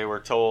thing they were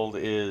told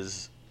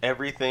is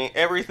everything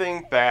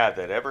bad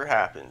that ever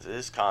happens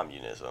is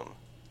communism.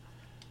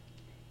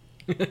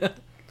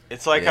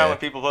 It's like how Yeah. when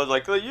people vote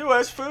like the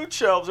U.S. food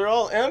shelves are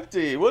all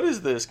empty. What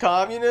is this,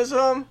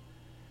 communism?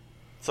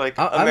 It's like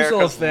I'm still a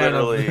America's fan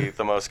of- literally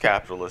the most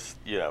capitalist,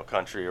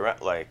 country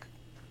around. Like,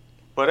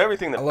 but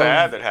everything I that love-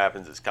 bad that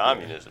happens is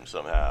communism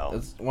somehow.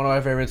 It's one of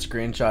my favorite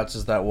screenshots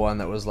is that one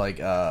that was like,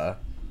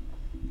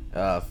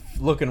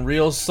 looking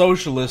real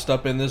socialist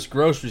up in this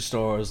grocery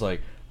store. It's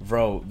like,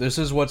 bro, this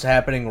is what's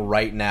happening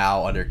right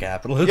now under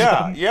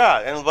capitalism. Yeah,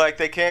 and like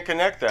they can't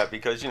connect that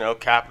because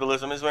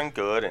capitalism is when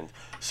good and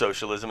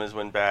socialism is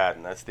when bad,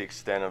 and that's the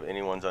extent of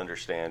anyone's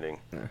understanding.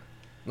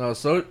 No,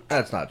 so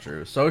that's not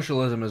true.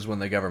 Socialism is when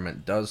the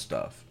government does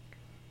stuff.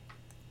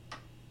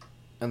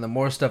 And the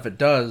more stuff it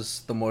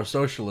does, the more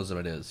socialism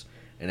it is.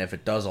 And if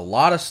it does a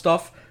lot of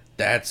stuff,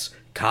 that's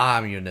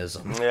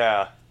communism.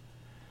 Yeah.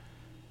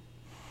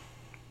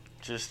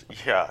 Just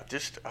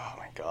oh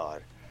my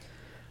god.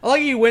 I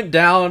like you went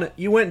down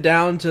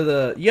to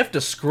the, you have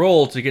to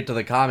scroll to get to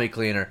the commie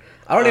cleaner.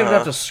 I don't even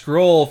have to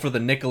scroll for the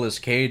Nicolas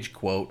Cage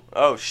quote.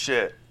 Oh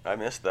shit, I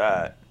missed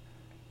that.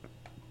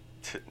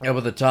 Up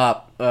at the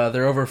top,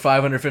 there are over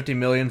 550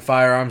 million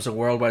firearms in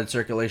worldwide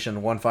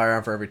circulation, one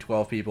firearm for every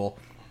 12 people.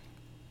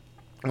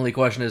 Only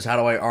question is, how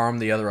do I arm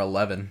the other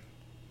 11?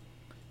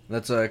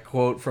 That's a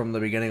quote from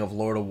the beginning of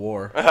Lord of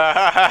War. Okay,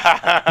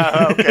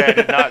 I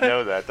did not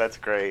know that. That's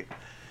great.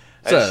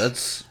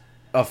 That's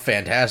a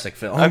fantastic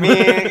film. I mean,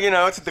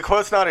 the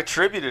quote's not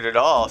attributed at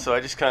all, so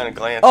I just kind of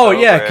glanced oh over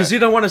yeah, it. because he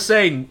doesn't want to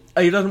say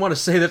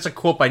that's a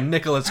quote by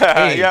Nicolas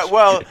Cage. Yeah,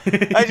 well,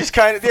 I just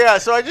kind of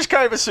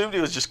assumed he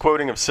was just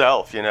quoting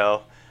himself,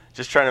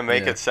 just trying to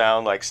make it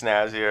sound like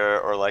snazzier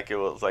or like it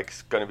was like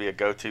going to be a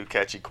go-to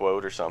catchy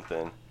quote or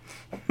something.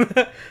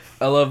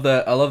 I love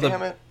that. I love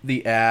Damn it.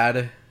 the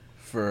ad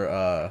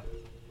for.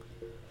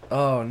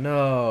 Oh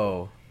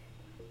no!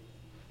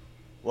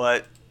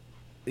 What?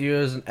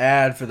 There's an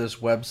ad for this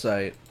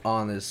website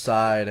on this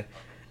side.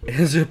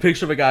 It's a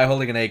picture of a guy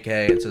holding an AK.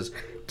 It says,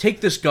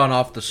 "Take this gun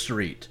off the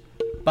street.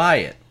 Buy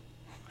it."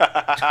 That's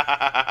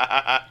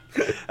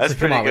Come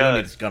pretty on, we don't need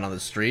good. this gun on the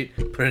street.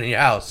 Put it in your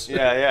house.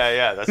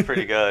 Yeah. That's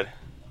pretty good.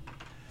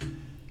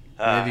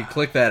 And if you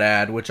click that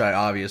ad, which I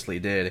obviously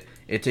did,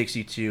 it takes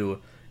you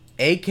to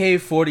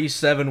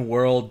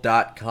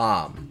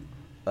AK47world.com.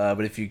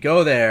 But if you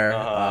go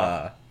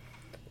there,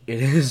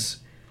 it is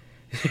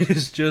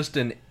just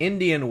an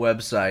Indian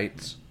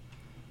website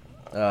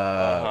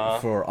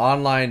for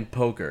online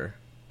poker.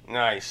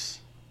 Nice.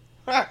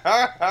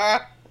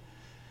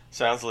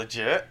 Sounds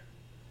legit.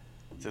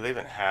 Do they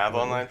even have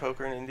online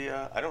poker in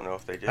India? I don't know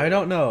if they do. I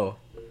don't know.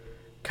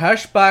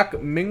 Cashback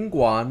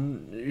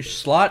Mingguan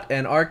slot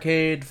and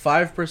arcade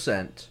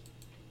 5%.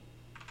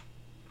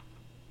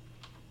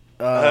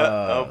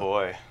 Oh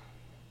boy.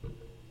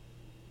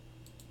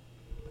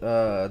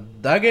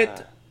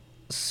 Daggett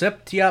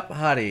Septiap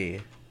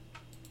Hari.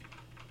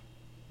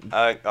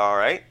 All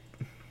right.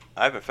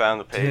 I haven't found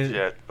the page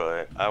yet,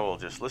 but I will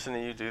just listen to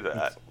you do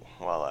that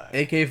while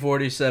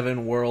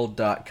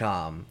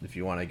AK47world.com if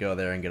you want to go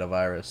there and get a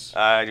virus.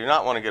 I do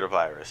not want to get a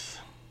virus.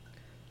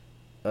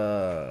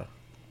 It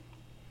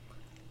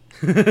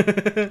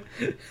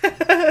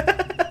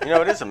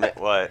is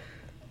what?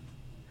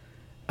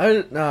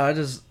 I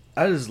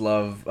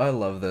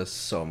love this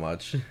so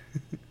much.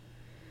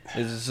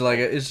 It's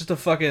just a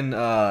fucking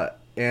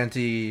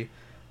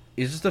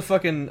he's just a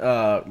fucking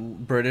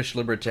British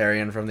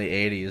libertarian from the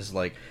 80s,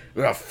 like,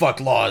 "Ah, fuck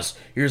laws.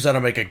 Here's how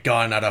to make a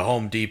gun out of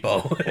Home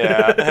Depot."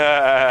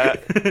 Yeah.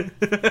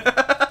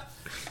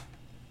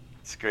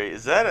 It's great.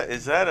 Is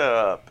that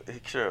a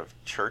picture of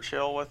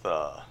Churchill with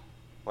a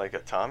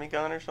Tommy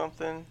gun or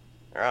something?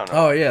 Or I don't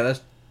know. Oh yeah,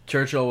 that's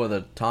Churchill with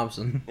a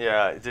Thompson.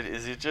 Yeah.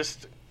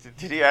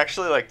 Did he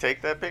actually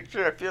take that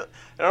picture? It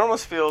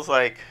almost feels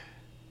like.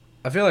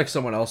 I feel like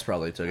someone else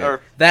probably took it.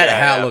 Or- That yeah,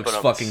 hat yeah, looks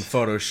but fucking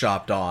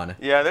photoshopped on.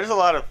 Yeah, there's a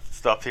lot of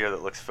stuff here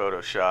that looks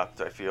photoshopped,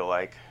 I feel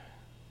like.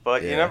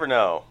 But you Yeah. never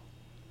know.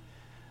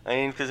 I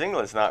mean, because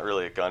England's not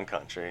really a gun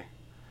country.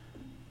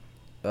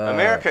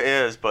 America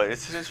is, but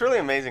it's really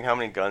amazing how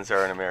many guns there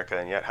are in America,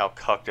 and yet how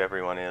cucked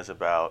everyone is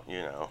about,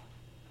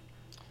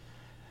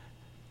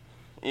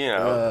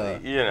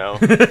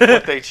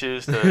 what they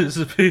choose There's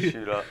to a pic-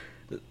 shoot up.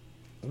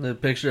 The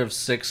picture of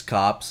 6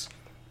 cops.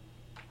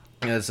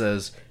 And it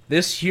says,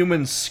 "This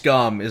human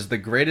scum is the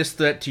greatest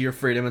threat to your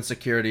freedom and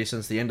security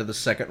since the end of the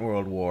Second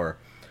World War.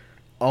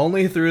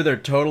 Only through their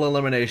total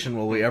elimination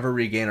will we ever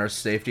regain our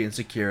safety and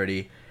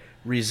security.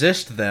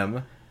 Resist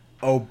them.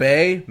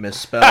 Obey,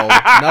 misspelled,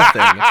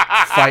 nothing,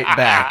 fight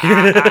back.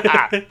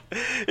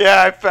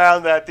 Yeah, I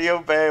found that. The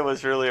obey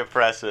was really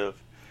oppressive.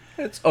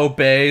 It's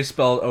obey,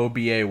 spelled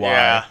O-B-A-Y.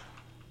 Yeah.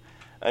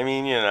 I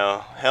mean, you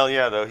know, hell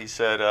yeah, though, he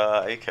said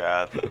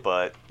ACAB,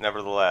 but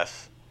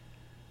nevertheless.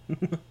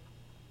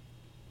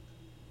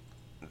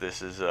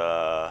 This is,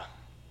 yeah,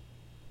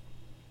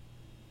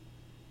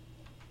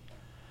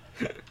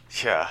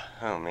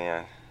 oh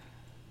man.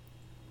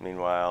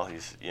 Meanwhile,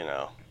 he's, you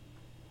know.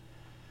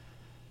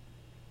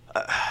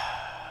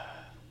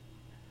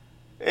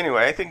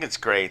 Anyway, I think it's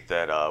great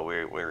that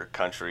we're a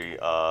country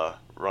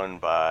run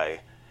by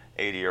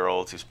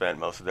 80-year-olds who spent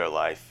most of their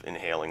life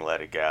inhaling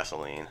leaded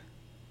gasoline.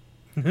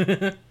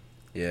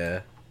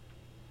 Yeah.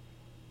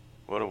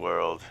 What a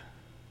world.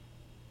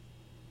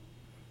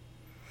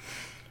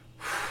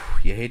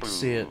 You hate to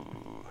see it.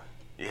 Ooh.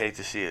 You hate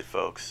to see it,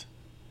 folks.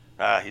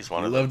 He's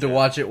one You of them. love to too.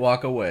 watch it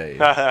walk away.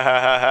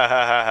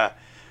 Yeah,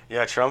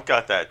 Trump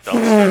got that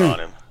dumpster on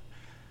him.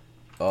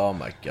 Oh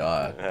my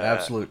god.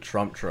 Absolute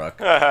Trump truck.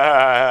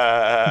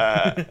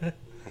 Yeah,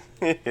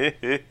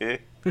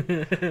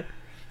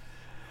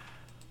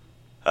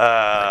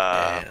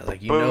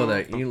 Like you know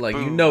that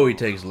you know he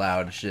takes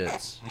loud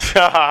shits.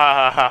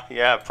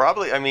 yeah,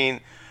 probably. I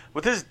mean,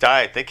 with his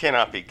diet, they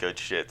cannot be good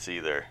shits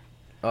either.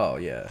 Oh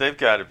yeah. They've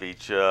got to be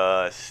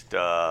just.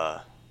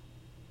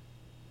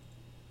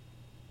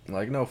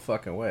 Like no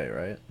fucking way,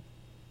 right?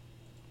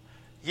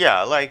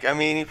 Yeah, like I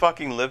mean, he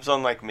fucking lives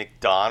on like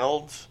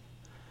McDonald's.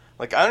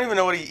 Like I don't even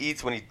know what he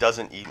eats when he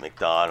doesn't eat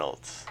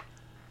McDonald's.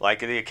 Like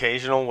the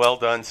occasional well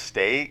done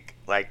steak.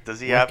 Like does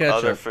he With have ketchup.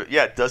 other food?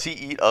 Yeah, does he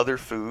eat other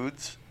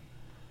foods?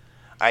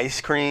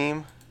 Ice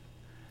cream.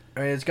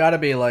 I mean, it's got to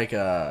be like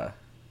Like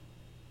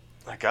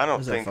I don't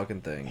what's think that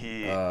fucking thing?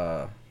 he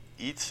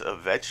eats a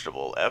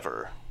vegetable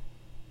ever.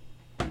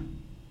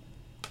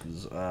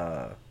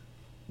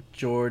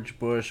 George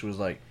Bush was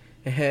like,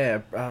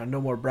 "Hey, no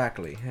more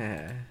broccoli."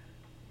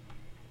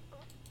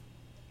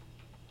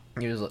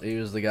 He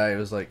was the guy who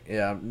was like,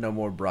 "Yeah, no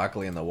more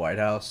broccoli in the White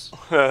House."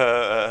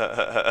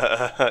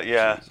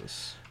 Yeah.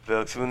 Jesus.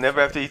 Folks, we'll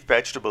never have to eat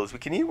vegetables. We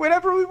can eat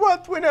whatever we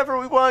want, whenever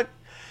we want.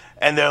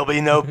 And there'll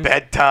be no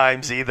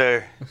bedtimes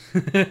either.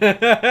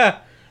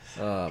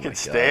 Oh You can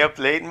stay up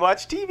late and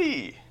watch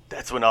TV.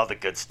 That's when all the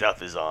good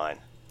stuff is on.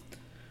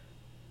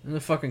 Isn't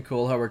it fucking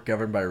cool how we're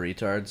governed by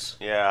retards?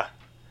 Yeah.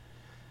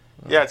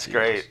 Oh, Yeah, it's Jesus.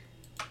 great.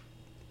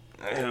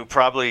 Who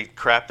probably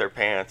crap their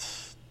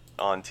pants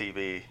on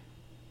TV.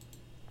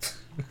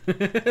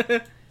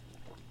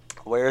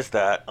 Where's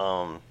that?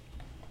 I'm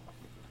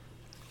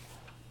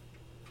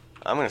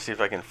gonna see if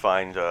I can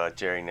find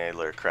Jerry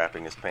Nadler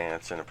crapping his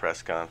pants in a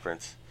press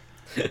conference.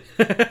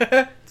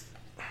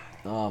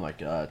 Oh my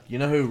god. You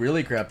know who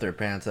really crapped their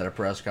pants at a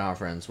press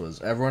conference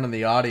was everyone in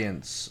the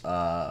audience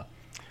Well,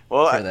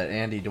 for that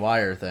Andy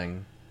Dwyer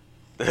thing.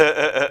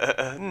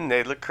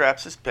 Nadler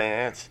craps his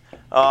pants.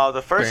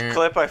 The first Bam.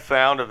 clip I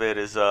found of it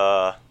is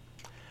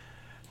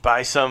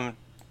by some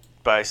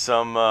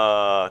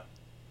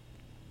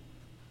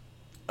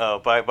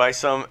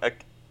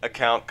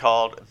account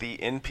called the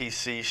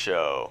NPC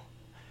Show.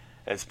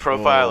 Its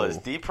profile Whoa. is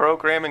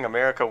deprogramming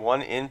America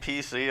one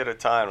NPC at a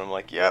time. I'm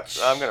like, yep,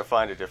 I'm gonna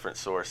find a different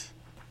source.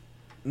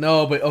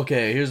 No, but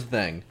okay, here's the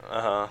thing.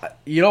 Uh huh.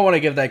 You don't want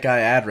to give that guy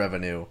ad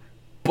revenue,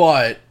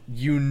 but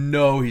you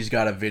know he's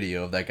got a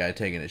video of that guy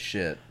taking his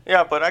shit.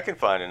 Yeah, but I can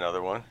find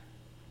another one.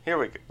 Here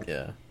we go.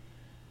 Yeah.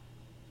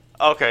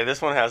 Okay,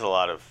 this one has a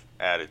lot of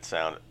added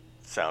sound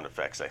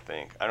effects, I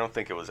think. I don't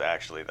think it was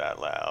actually that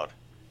loud.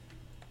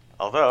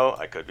 Although,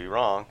 I could be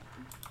wrong.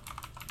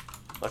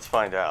 Let's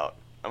find out.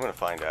 I'm going to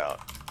find out.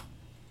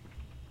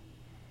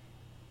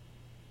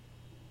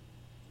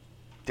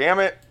 Damn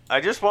it. I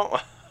just want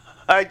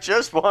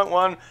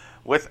one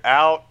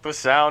without the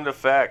sound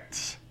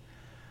effects.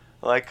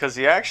 Like, cuz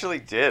he actually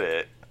did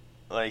it.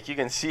 Like, you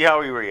can see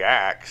how he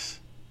reacts.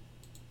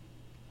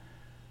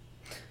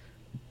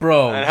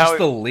 Bro, And how just it-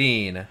 the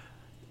lean.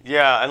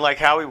 Yeah, and like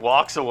how he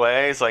walks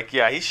away. It's like,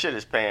 yeah, he shit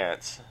his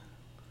pants.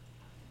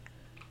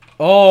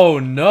 Oh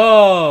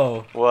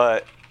no!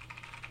 What?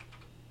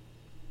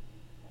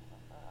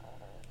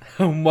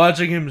 I'm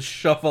watching him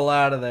shuffle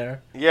out of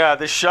there. Yeah,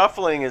 the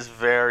shuffling is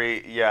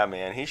very... Yeah,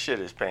 man, he shit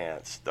his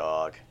pants,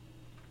 dog.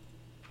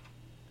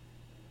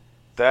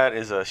 That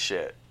is a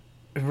shit.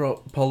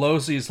 Bro,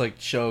 Pelosi's like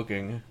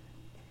choking.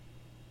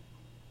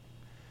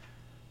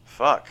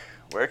 Fuck.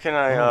 Where can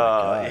I...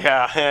 Oh my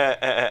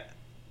yeah.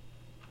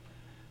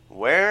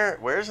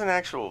 Where's an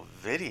actual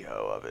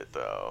video of it,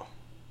 though?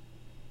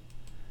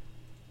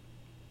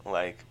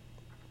 Like...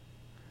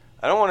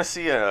 I don't want to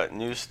see a I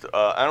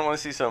don't want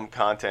to see some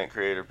content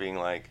creator being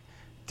like,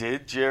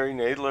 "Did Jerry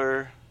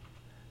Nadler?"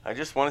 I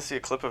just want to see a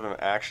clip of him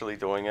actually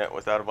doing it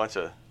without a bunch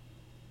of.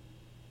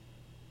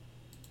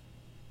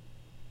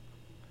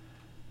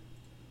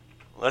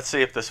 Let's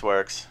see if this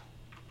works.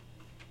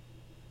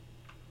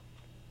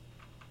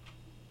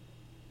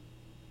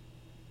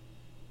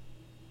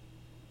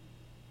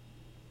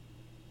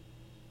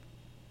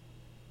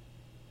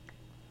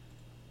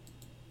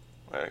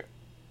 Right.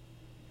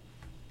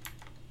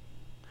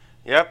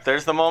 Yep,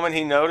 there's the moment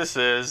he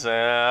notices,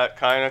 and it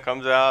kind of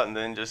comes out, and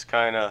then just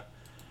kind of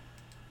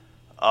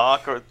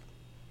awkward.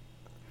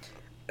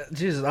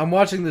 Jesus, I'm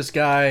watching this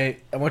guy.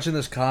 I'm watching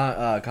this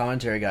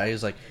commentary guy.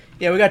 He's like,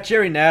 "Yeah, we got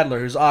Jerry Nadler,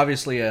 who's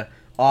obviously a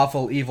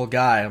awful, evil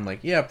guy." I'm like,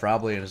 "Yeah,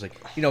 probably." And he's like,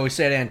 "We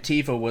said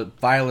Antifa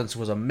violence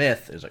was a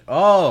myth." He's like,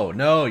 "Oh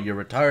no,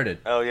 you're retarded."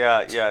 Oh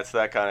yeah, it's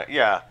that kind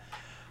of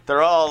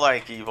They're all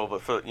like evil,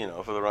 but for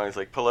the wrong. It's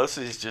like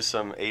Pelosi's just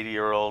some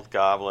 80-year-old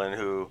goblin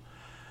who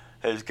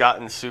has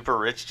gotten super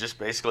rich just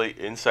basically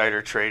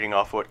insider trading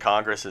off what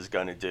Congress is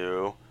going to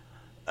do,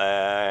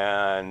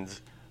 and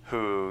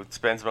who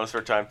spends most of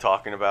her time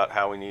talking about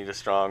how we need a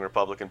strong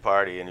Republican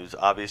Party, and who's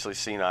obviously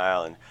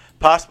senile and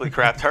possibly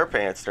crapped her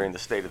pants during the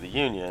State of the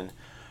Union.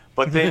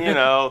 But then,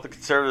 the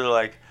conservatives are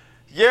like,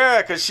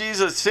 yeah, because she's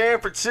a San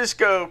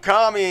Francisco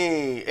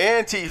commie,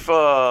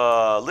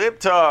 Antifa,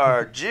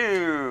 libtard,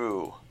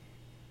 Jew.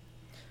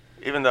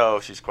 Even though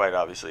she's quite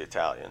obviously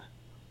Italian.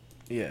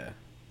 Yeah.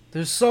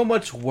 There's so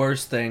much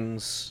worse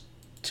things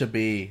to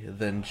be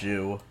than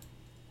Jew.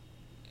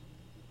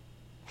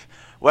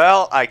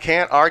 Well, I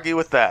can't argue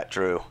with that,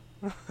 Drew.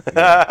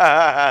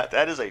 Yeah.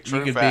 That is a true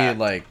you could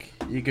fact.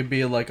 You could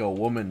be like a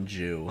woman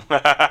Jew.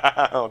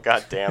 Oh,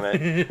 God damn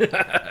it.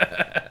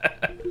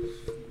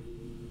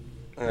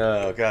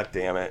 Oh, God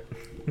damn it.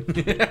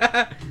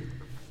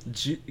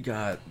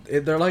 God,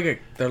 they're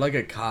like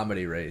a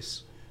comedy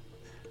race.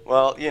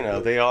 Well,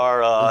 they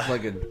are.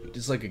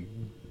 It's like a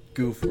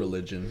goof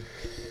religion.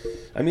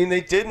 I mean,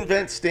 they did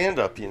invent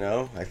stand-up.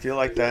 I feel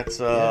like that's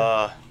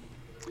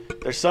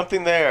there's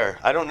something there.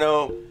 I don't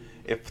know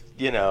if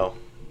if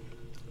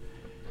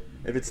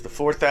it's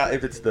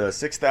the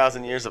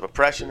 6,000 years of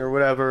oppression or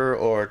whatever,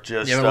 or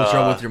just. You having what's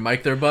wrong with your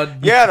mic there,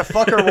 bud? Yeah, the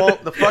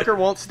fucker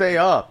won't stay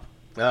up.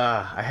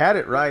 I had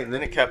it right, and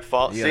then it kept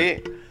falling.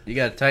 See, you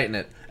gotta tighten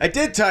it. I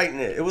did tighten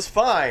it. It was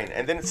fine,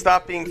 and then it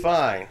stopped being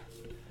fine.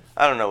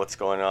 I don't know what's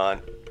going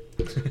on.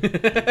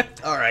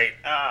 All right.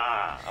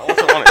 I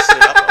also want to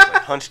sit up. I was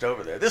like hunched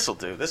over there. This'll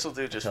do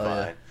just Hell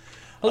fine. Yeah.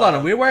 Hold on,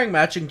 are we wearing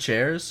matching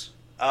chairs?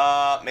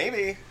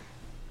 Maybe.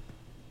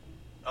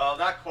 Oh,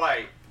 not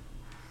quite,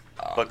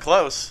 but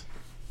close.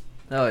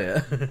 Hell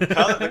yeah.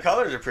 The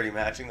colors are pretty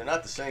matching. They're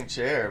not the same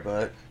chair,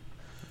 but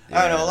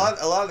I don't know.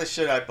 A lot of the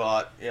shit I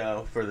bought,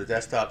 for the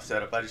desktop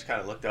setup, I just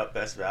kind of looked up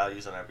best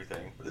values on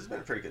everything. But this has been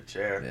a pretty good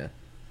chair. Yeah.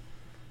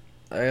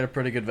 I got a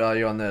pretty good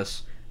value on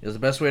this. Is the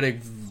best way to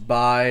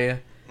buy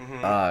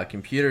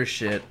computer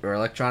shit or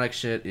electronic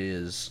shit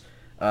is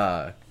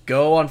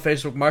go on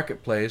Facebook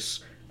Marketplace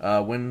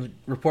when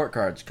report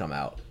cards come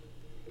out.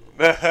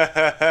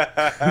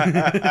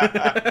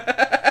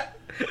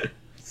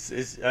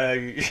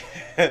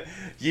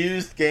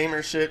 Used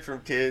gamer shit from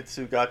kids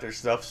who got their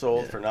stuff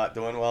sold for not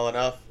doing well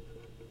enough.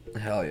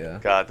 Hell yeah!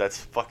 God, that's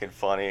fucking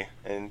funny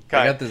and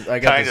I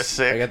kind of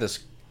sick.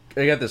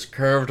 I got this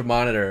curved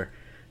monitor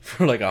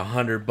for like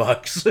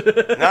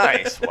 $100.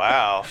 Nice,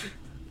 wow.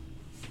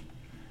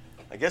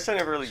 I guess I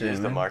never really Shit,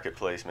 used the man.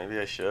 marketplace. Maybe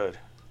I should.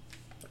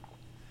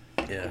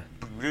 Yeah.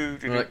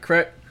 Like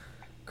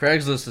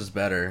Craigslist is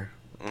better,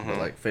 Mm-hmm. but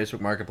like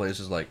Facebook Marketplace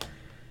is like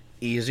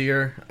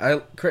easier.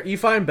 You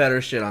find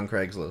better shit on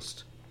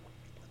Craigslist,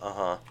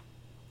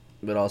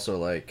 but also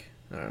like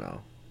I don't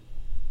know.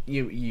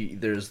 You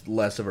there's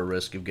less of a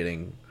risk of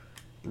getting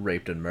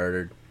raped and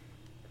murdered.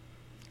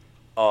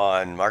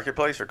 On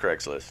marketplace or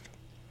Craigslist?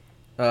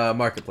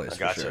 Marketplace.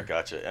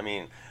 Gotcha. I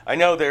mean, I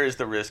know there is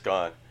the risk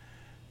on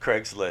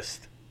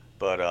Craigslist,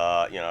 but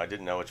I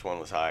didn't know which one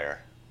was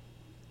higher.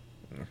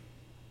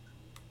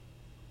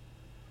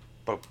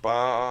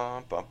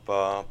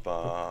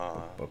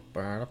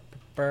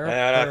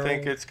 And I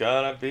think it's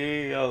gonna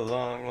be a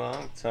long,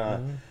 long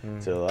time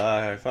till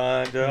I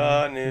find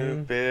a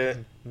new bit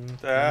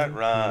that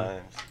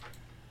rhymes.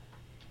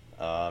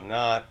 I'm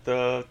not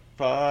the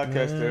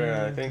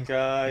podcaster I think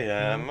I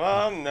am.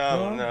 Oh,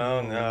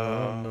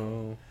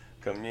 no.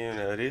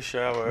 Community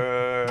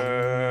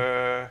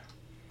shower.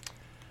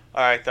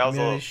 Alright, that was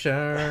a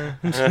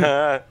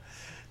little...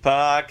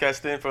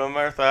 Podcasting from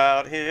Earth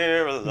out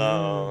here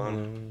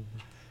alone.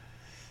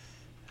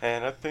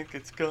 And I think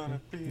it's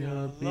gonna be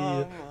a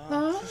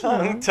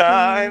long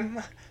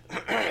time.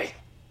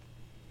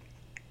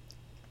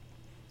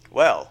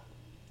 Well,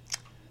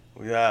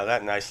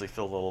 that nicely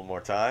filled a little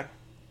more time.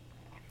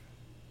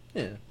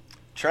 Yeah.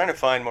 Trying to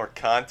find more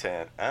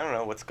content. I don't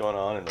know what's going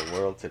on in the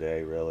world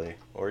today, really,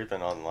 or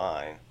even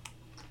online.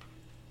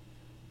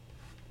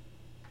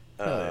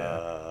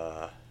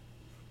 Yeah.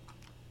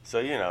 So,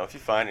 if you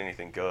find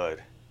anything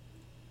good.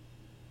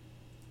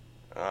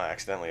 Oh, I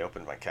accidentally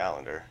opened my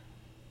calendar.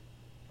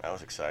 That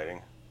was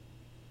exciting.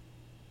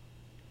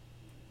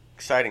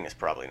 Exciting is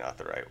probably not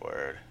the right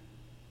word.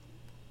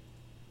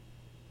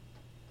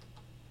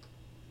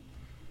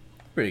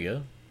 Pretty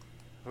good.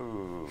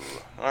 Ooh.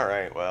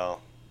 Alright,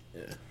 well.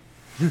 Yeah.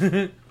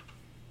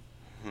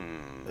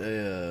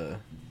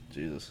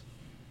 Jesus.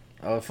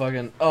 I was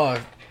fucking. Oh, I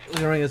was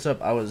gonna bring this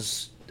up. I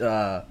was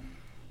a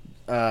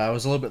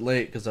little bit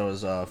late because I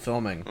was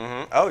filming.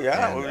 Mm-hmm. Oh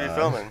yeah, And, what were you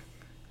filming?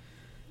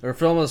 We were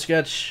filming a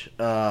sketch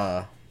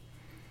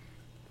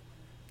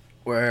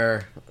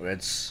where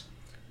it's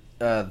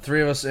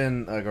three of us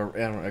in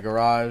a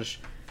garage.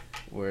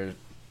 We're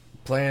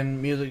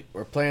playing music.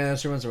 We're playing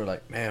instruments. And we're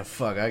like, man,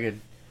 fuck, I could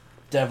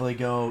definitely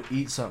go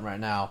eat something right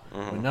now.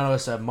 Mm-hmm. But none of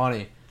us have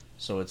money,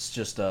 so it's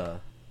just rob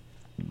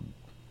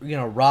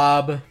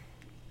a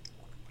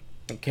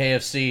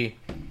KFC,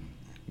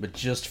 but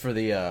just for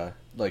the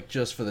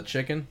just for the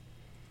chicken.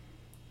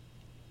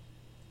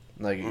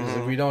 Like, 'cause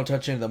if we don't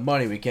touch any of the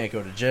money, we can't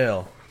go to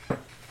jail.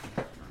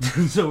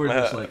 So we're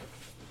just like,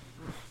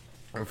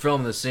 we're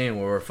filming the scene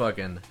where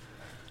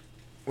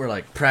we're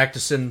like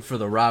practicing for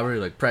the robbery,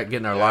 like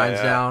getting our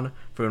lines down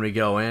for when we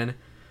go in,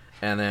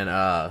 and then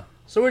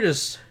so we're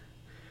just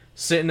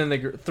sitting in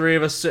the three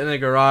of us sitting in the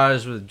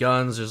garage with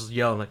guns, just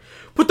yelling like,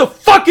 "Put the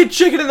fucking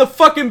chicken in the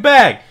fucking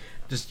bag!"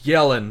 Just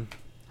yelling,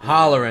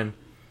 hollering,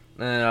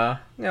 and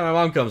my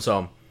mom comes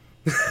home.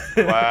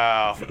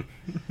 Wow.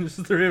 Just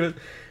the three of us.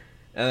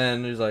 And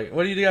then he's like,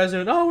 "What are you guys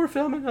doing?" "Oh, we're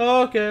filming."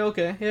 "Oh,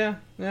 okay, yeah,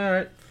 all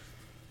right."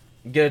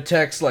 Get a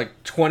text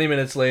like 20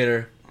 minutes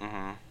later.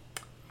 Mm-hmm.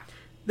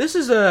 "This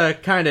is a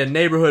kind of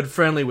neighborhood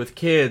friendly with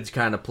kids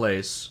kind of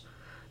place,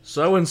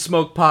 so I wouldn't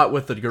smoke pot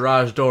with the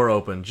garage door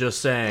open. Just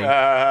saying."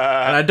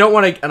 And I don't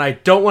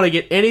want to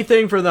get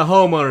anything from the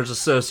homeowners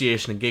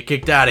association and get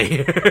kicked out of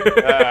here.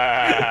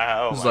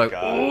 Oh It's my like,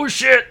 God. "Oh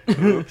shit,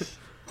 Oops.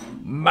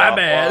 my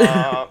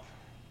bad."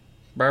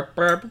 Womp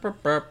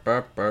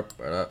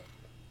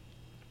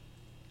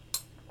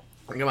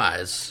Come on,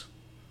 it's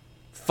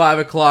 5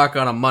 o'clock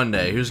on a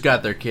Monday. Who's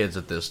got their kids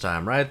at this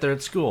time? Right? They're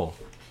at school.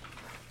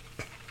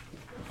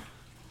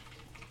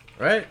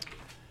 Right?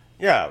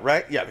 Yeah,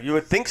 right? Yeah, you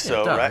would think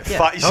so, duh. right?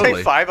 Yeah, You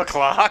totally. say 5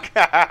 o'clock?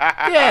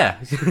 Yeah.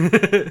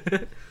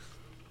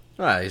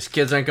 Alright, these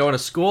kids aren't going to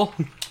school.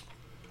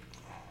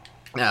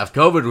 Now, if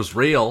COVID was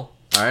real,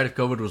 alright, if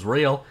COVID was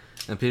real,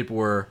 and people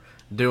were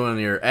doing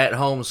your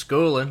at-home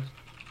schooling,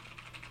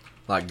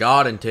 like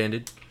God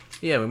intended,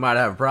 yeah, we might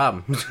have a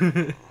problem.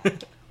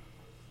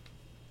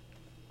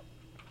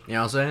 You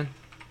know what I'm saying?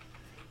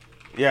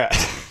 Yeah.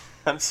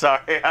 I'm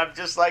sorry. I'm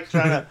just like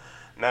trying to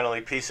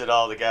mentally piece it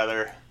all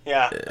together.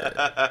 Yeah.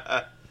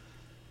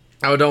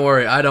 Oh, don't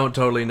worry. I don't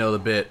totally know the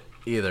bit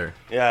either.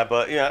 Yeah,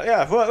 but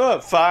yeah.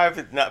 What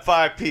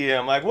 5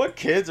 p.m. Like, what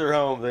kids are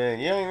home then?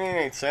 You know what I mean?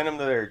 They send them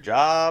to their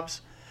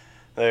jobs.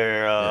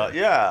 They're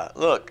yeah.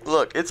 Look.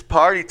 It's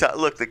party time.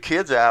 Look, the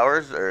kids'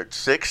 hours are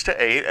 6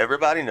 to 8.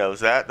 Everybody knows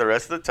that. The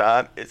rest of the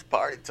time, it's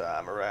party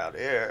time around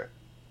here.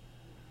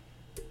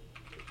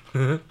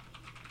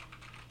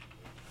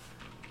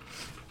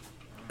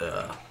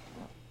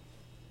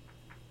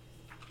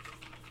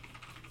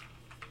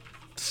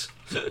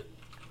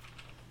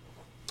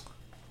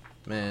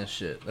 Man,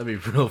 shit. That'd be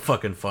real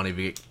fucking funny if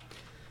you get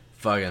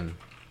fucking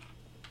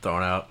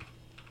thrown out.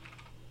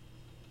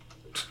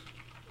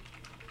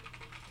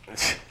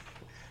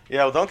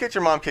 Yeah, well, don't get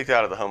your mom kicked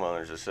out of the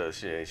homeowners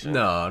association.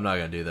 No, I'm not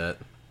gonna do that.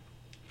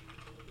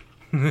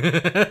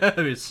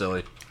 That'd be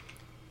silly.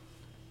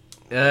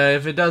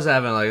 If it does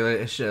happen,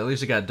 like, shit, at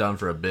least it got done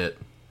for a bit.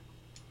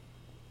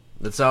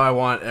 That's how I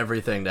want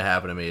everything to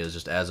happen to me, is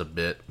just as a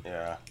bit.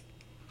 Yeah.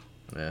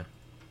 Yeah.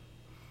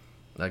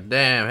 Like,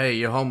 damn, hey,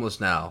 you're homeless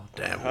now.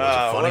 Damn, was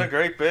it funny? What a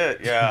great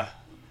bit. Yeah.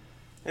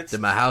 Did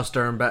my house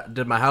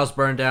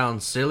burn down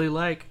silly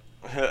like?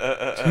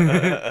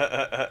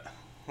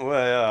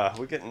 Well,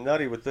 we're getting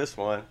nutty with this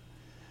one.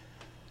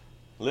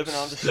 Living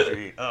on the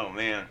street. Oh,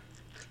 man.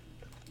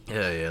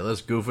 Yeah,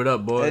 let's goof it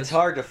up, boys. It's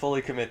hard to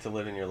fully commit to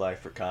living your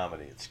life for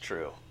comedy. It's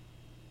true.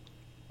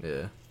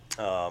 Yeah.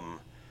 Oh,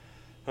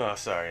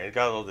 sorry. I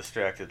got a little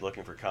distracted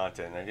looking for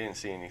content, and I didn't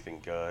see anything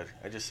good.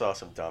 I just saw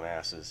some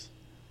dumbasses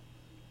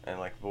and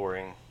like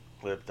boring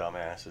lib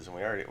dumbasses, and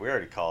we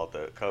already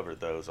covered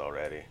those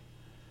already.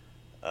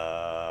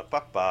 What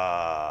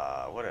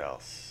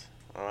else?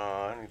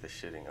 I don't need the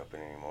shitting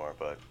open anymore,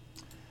 but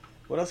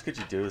what else could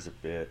you do as a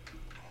bit?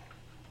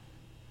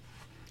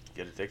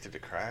 Get addicted to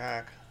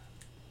crack.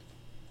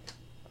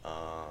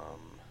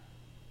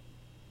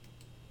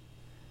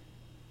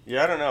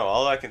 Yeah, I don't know.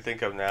 All I can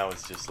think of now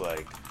is just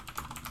like,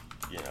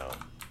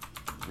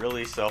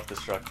 really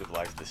self-destructive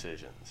life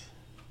decisions.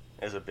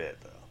 As a bit,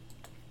 though.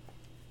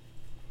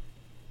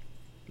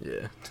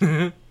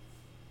 Yeah.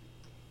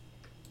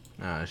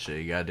 Ah,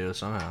 shit, you gotta do it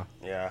somehow.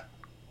 Yeah.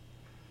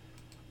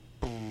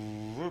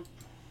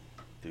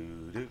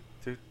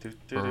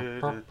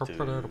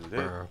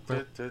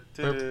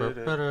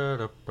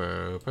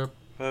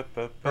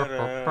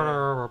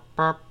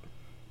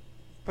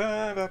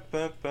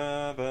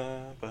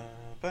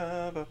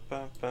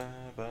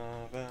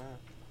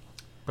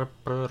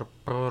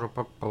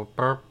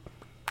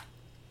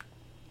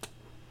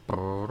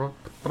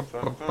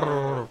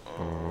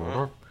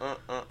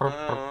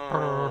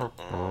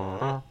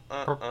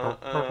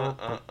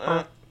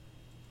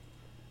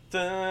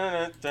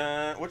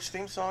 Which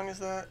theme song is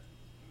that?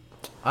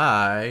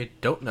 I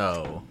don't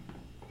know.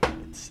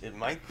 It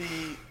might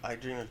be I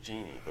Dream of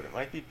Jeannie, but it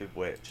might be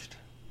Bewitched.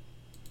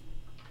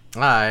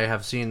 I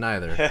have seen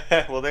neither.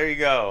 Well, there you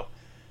go.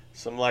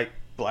 Some like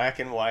black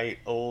and white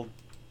old,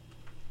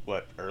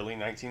 early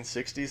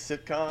 1960s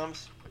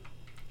sitcoms.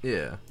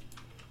 Yeah.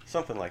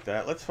 Something like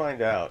that. Let's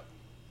find out.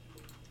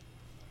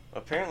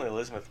 Apparently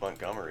Elizabeth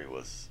Montgomery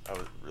was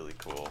really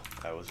cool.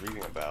 I was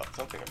reading about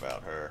something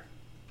about her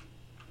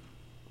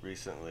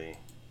recently.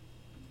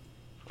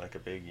 Like a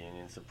big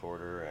union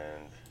supporter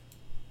and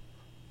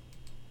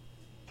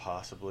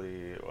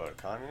possibly, a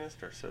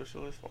communist or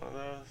socialist? One of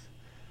those?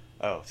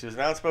 Oh, she was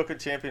an outspoken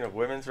champion of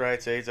women's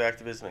rights, AIDS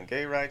activism, and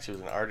gay rights. She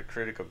was an ardent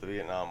critic of the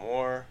Vietnam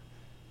War,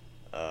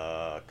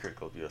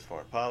 critical of U.S.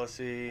 foreign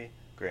policy,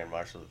 Grand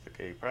Marshal of the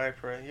Gay Pride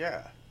Parade.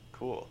 Yeah,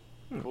 cool.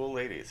 Cool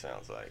lady, it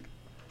sounds like.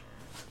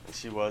 And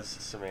she was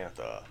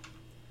Samantha.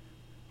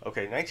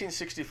 Okay,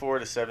 1964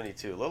 to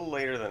 72. A little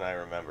later than I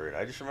remembered.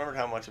 I just remembered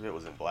how much of it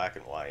was in black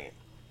and white.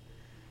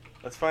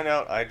 Let's find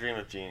out I Dream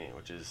of Jeannie,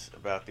 which is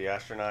about the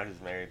astronaut who's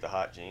married the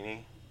hot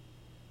genie.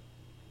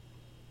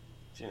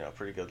 You know,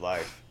 pretty good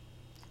life.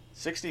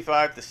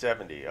 65 to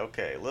 70.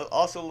 Okay,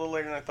 also a little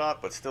later than I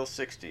thought, but still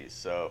 60s.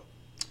 So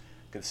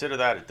consider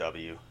that a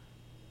W.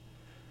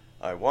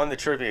 I won the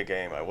trivia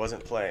game. I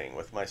wasn't playing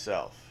with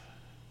myself.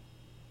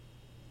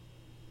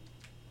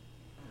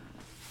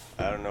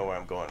 I don't know where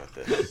I'm going with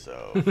this,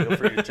 so feel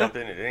free to jump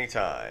in at any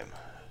time.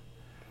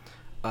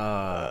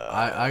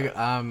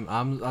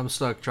 I'm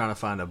stuck trying to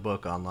find a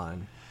book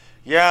online.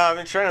 Yeah, I've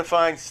been trying to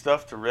find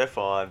stuff to riff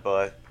on,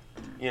 but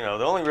you know,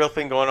 the only real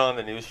thing going on in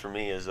the news for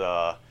me is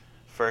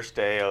first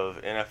day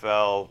of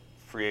NFL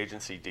free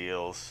agency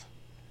deals.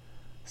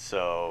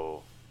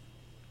 So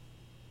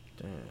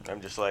Damn. I'm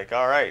just like,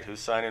 all right,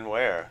 who's signing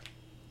where?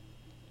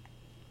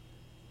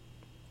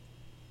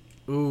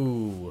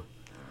 Ooh,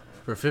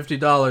 for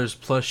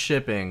 $50 plus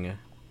shipping,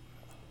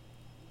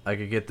 I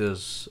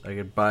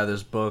could buy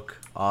this book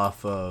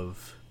off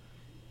of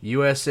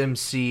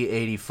USMC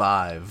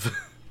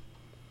 85.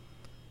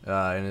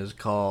 And it's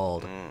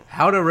called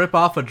How to Rip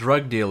Off a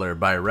Drug Dealer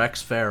by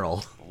Rex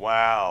Farrell.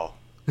 Wow.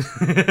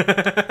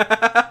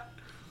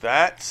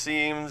 That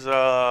seems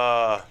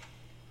I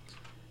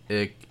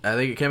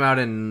think it came out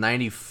in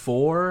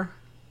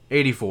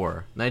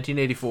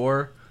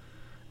 1984.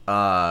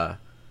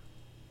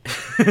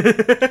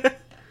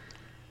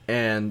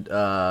 And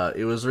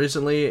it was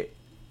recently,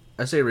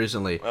 I say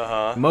recently,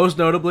 most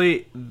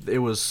notably, it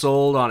was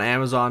sold on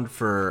Amazon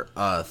for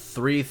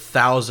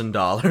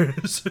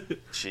 $3,000.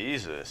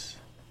 Jesus.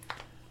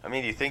 I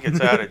mean, do you think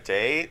it's out of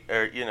date,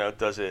 or you know,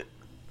 does it?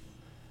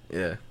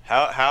 Yeah.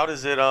 How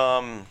does it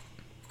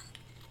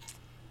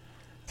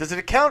does it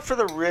account for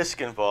the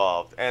risk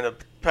involved and the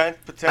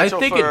potential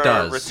think for it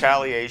does.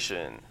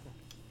 retaliation?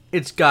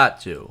 It's got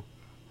to.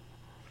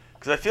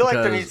 Because I feel like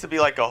there needs to be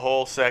like a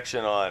whole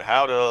section on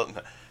how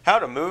to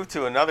move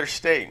to another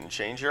state and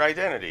change your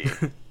identity.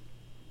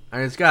 I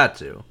mean, it's got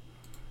to.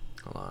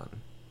 Hold on.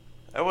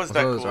 That was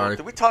that cool.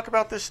 Did we talk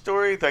about this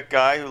story? That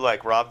guy who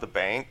like robbed the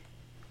bank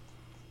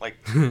like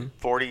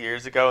 40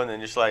 years ago and then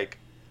just like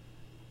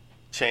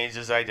changed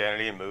his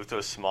identity and moved to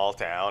a small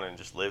town and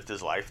just lived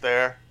his life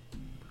there?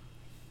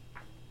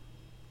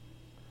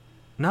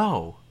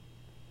 No.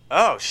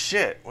 Oh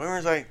shit! Where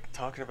was I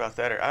talking about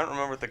that? I don't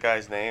remember what the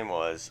guy's name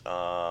was.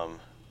 I'm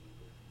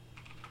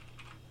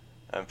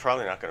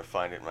probably not gonna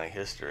find it in my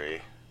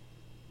history.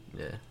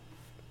 Yeah.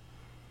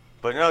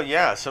 But no,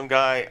 yeah, some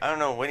guy. I don't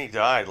know when he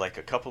died, like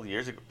a couple of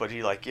years ago. But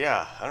he like,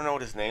 yeah, I don't know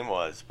what his name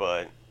was,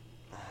 but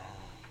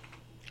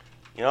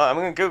you know, I'm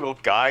gonna Google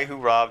guy who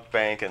robbed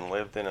bank and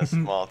lived in a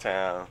small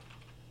town.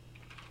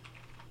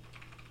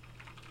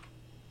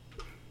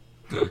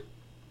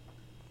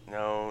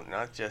 No,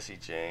 not Jesse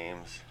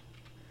James.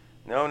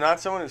 No, not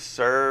someone who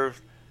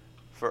served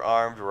for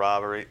armed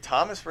robbery.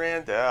 Thomas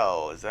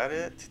Randall, is that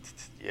it?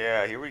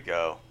 Yeah, here we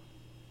go.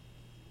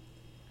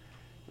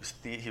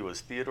 He was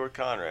Theodore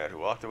Conrad, who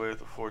walked away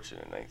with a fortune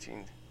in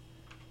 19...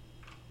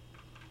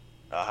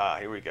 Aha,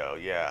 here we go,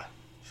 yeah.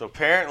 So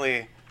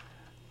apparently,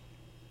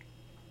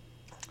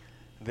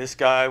 this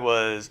guy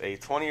was a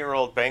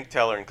 20-year-old bank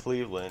teller in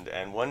Cleveland,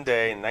 and one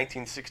day in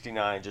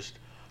 1969 just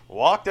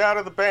walked out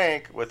of the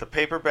bank with a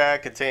paper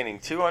bag containing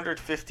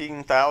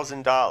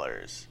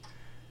 $215,000.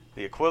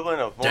 The equivalent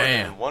of more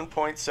than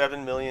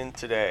 $1.7 million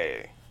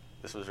today.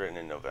 This was written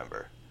in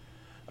November.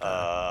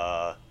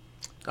 So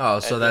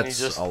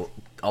that's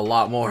a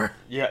lot more.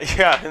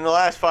 Yeah. In the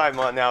last 5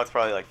 months, now it's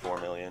probably like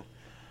 $4 million.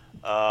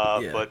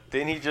 But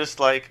then he just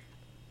like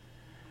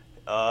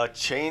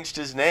changed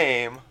his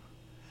name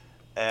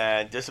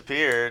and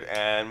disappeared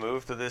and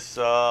moved to this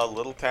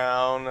little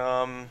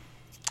town.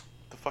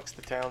 The fuck's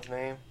the town's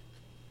name?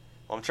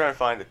 Well, I'm trying to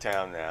find the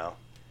town now.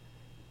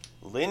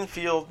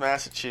 Linfield,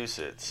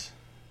 Massachusetts.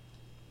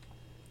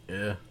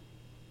 Yeah.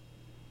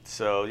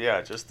 So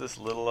yeah, just this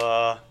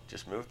little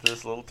just moved to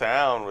this little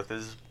town with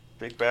his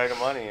big bag of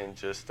money and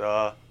just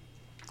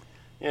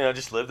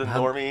just lived a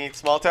normie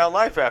small town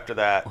life after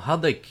that.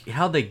 How'd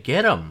they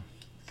get him?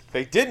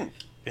 They didn't.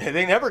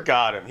 They never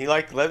got him. He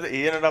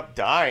he ended up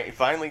dying. He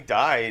finally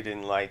died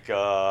in like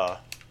No,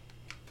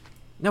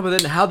 but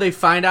then how'd they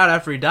find out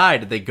after he died?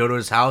 Did they go to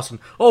his house and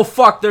oh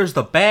fuck, there's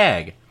the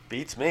bag?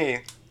 Beats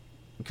me.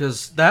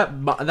 Because that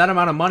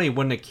amount of money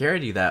wouldn't have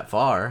carried you that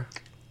far.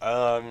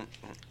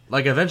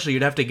 Like, eventually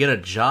you'd have to get a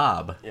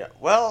job. Yeah.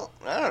 Well,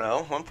 I don't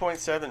know.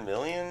 1.7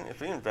 million. If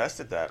we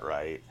invested that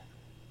right.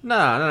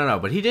 No.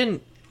 But he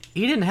didn't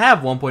have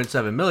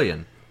 1.7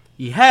 million.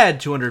 He had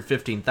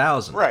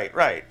 215,000. Right.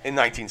 In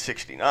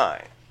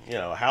 1969,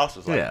 a house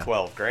was like Yeah.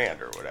 12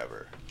 grand or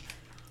whatever.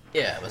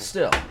 Yeah, but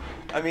still.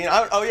 I mean,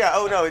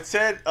 oh no, it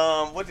said,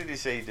 what did he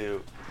say he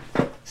do?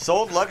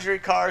 Sold luxury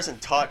cars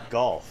and taught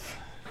golf.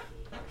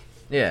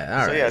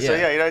 Yeah, all right. So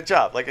he had a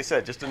job. Like I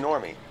said, just a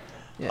normie.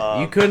 Yeah,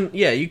 you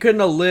couldn't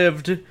have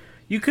lived.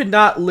 You could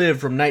not live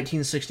from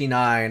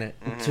 1969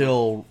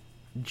 until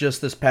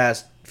just this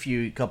past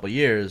couple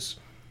years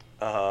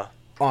on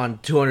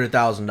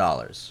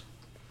 $200,000.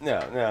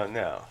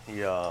 No. He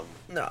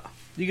No,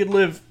 you could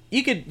live.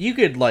 You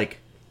could like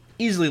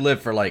easily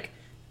live for like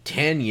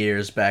 10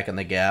 years back in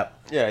the gap.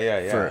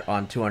 Yeah.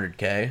 On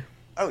 200K.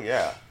 Oh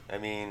yeah. I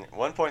mean,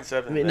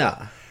 1.7. I mean,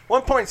 nah.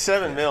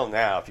 1.7 mil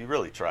now. If you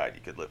really tried,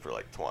 you could live for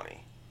like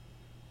 20.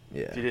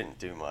 Yeah. If you didn't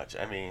do much.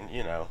 I mean,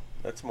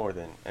 that's more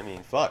than. I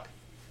mean, fuck.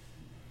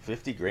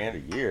 50 grand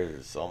a year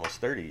is almost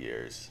 30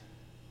 years.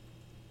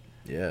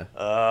 Yeah.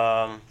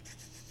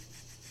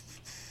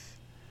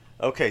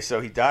 Okay, so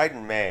he died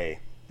in May.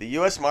 The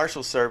U.S.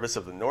 Marshal Service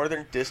of the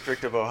Northern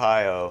District of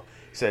Ohio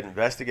said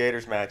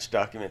investigators matched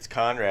documents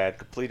Conrad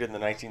completed in the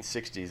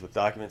 1960s with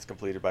documents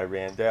completed by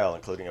Randell,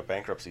 including a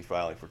bankruptcy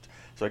filing for.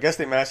 So I guess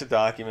they matched the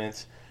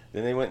documents.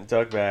 Then they went and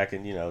dug back,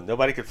 and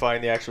nobody could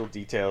find the actual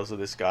details of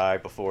this guy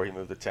before he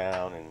moved to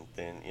town, and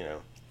then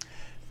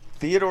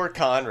Theodore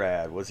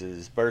Conrad was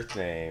his birth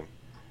name,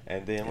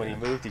 and then when he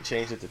moved, he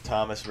changed it to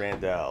Thomas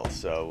Randell.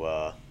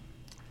 So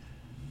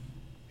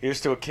here's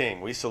to a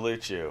king. We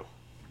salute you.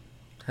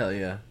 Hell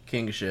yeah,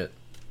 king shit.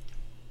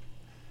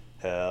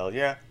 Hell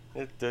yeah.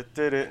 Nice.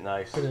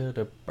 Man,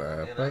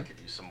 I could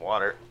use some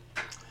water.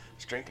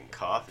 Just drinking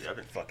coffee. I've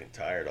been fucking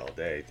tired all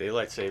day.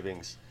 Daylight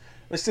savings.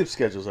 My sleep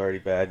schedule's already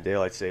bad.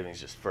 Daylight savings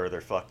just further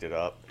fucked it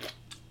up.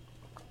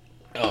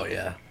 Oh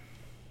yeah.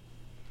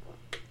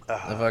 I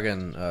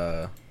fucking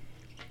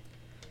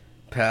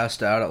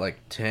passed out at like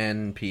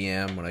 10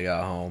 p.m. when I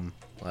got home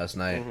last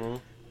night. Mm-hmm.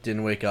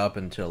 Didn't wake up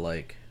until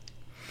like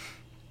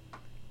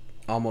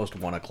almost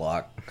 1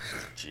 o'clock.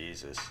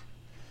 Jesus.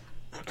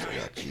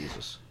 Yeah,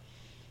 Jesus.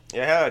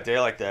 Yeah, I had a day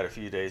like that a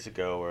few days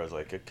ago where I was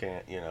like, I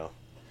can't,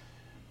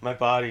 my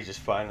body just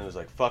finally was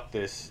like, fuck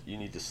this, you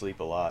need to sleep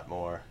a lot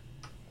more.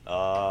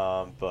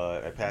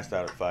 But I passed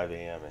out at 5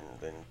 a.m. and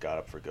then got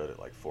up for good at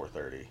like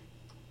 4:30. It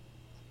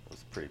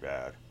was pretty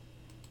bad.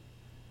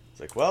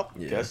 It's like, well,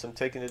 guess I'm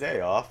taking the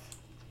day off.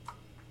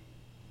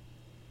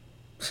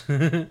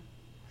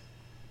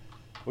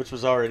 Which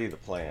was already the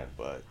plan,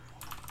 but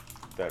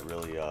that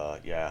really, I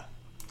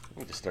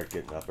need to start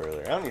getting up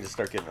earlier. I don't need to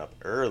start getting up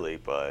early,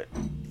 but,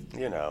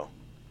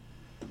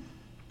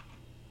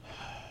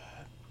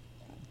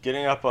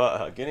 getting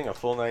a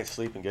full night's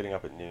sleep and getting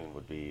up at noon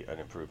would be an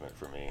improvement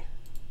for me.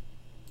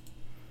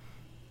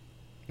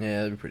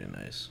 Yeah, that'd be pretty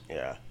nice.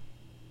 Yeah.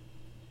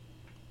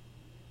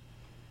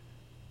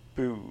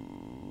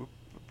 Boo.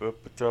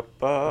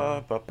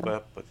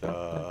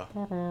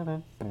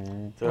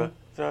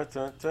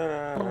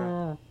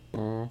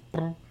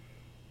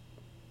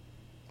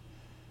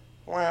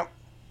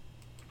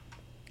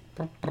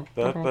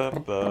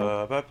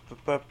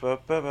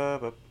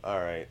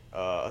 Alright,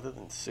 other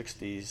than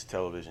 60s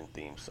television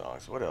theme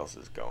songs, what else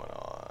is going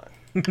on?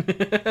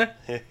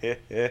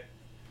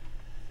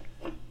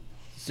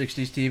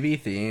 60s TV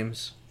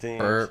themes.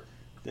 Burp.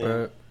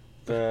 Burp.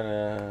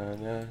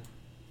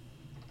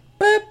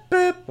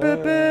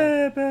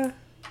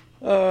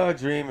 A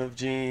dream of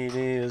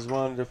Jeannie is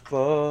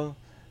wonderful.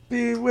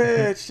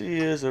 Bewitched, she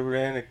is a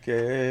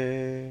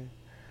renegade.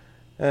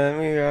 And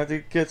we got to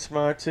get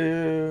smart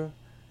too.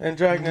 And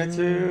Dragnet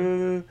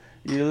too.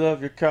 You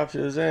love your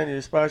captures and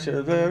your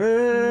splashes.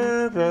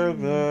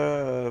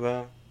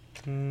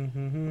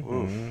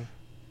 Oof.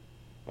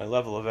 My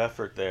level of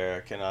effort there,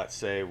 I cannot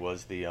say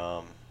was the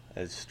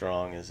as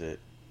strong as it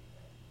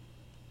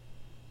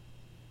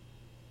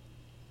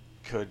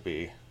could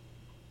be.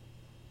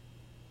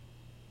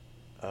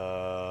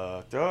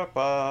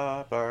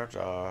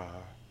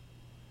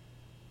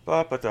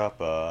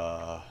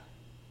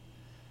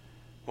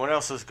 What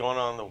else is going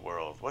on in the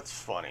world? What's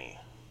funny?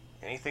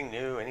 Anything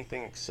new?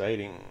 Anything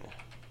exciting?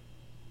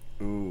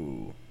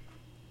 Ooh.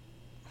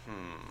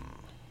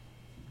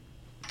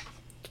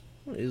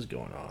 What is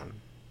going on?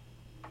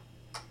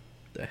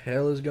 The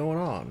hell is going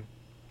on?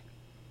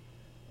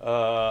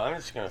 I'm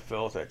just gonna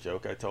fill with that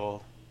joke I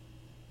told.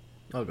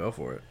 I'll go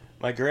for it.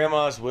 My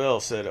grandma's will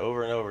said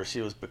over and over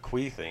she was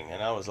bequeathing,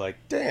 and I was like,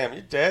 damn,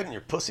 you're dead and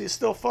your pussy is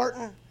still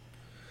farting?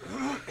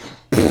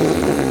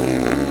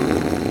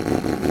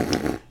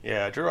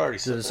 Yeah, Drew already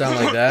said. Does it sound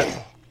like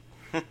that?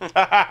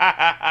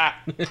 I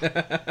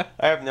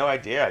have no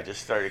idea. I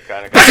just started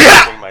kind of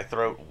clearing my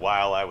throat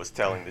while I was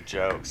telling the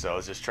joke, so I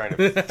was just trying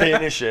to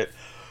finish it.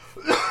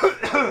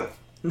 I've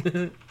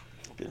been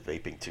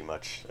vaping too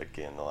much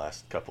again the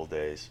last couple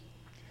days.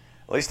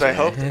 At least I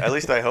hope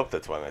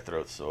that's why my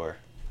throat's sore.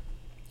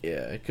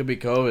 Yeah, it could be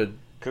COVID.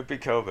 Could be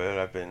COVID.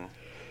 I've been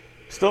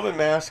Still been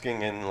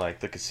masking in like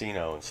the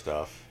casino and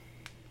stuff.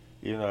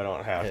 Even though I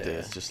don't have to, Yeah.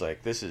 it's just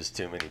like this is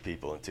too many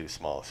people in too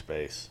small a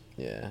space.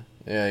 Yeah.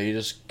 Yeah, you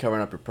just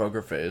covering up your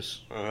poker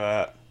face.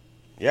 Yeah,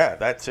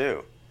 that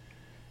too.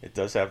 It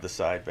does have the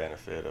side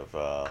benefit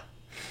of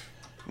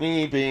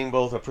me being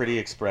both a pretty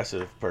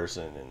expressive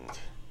person and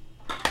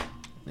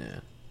Yeah.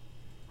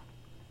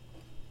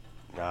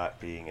 not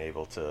being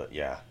able to,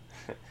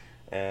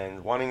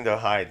 and wanting to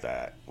hide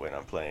that when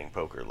I'm playing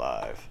poker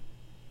live.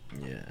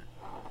 Yeah.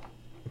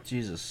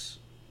 Jesus.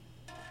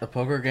 A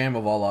poker game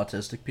of all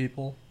autistic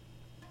people?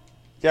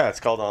 Yeah,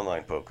 it's called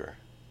online poker.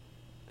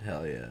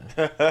 Hell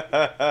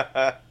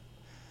yeah.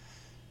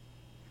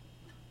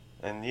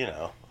 And,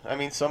 I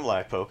mean, some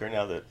live poker,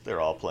 now that they're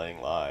all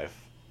playing live.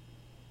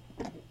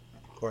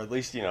 Or at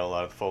least, a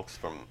lot of the folks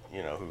from,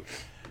 who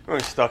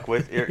are stuck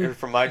with, or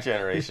from my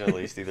generation at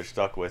least, either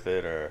stuck with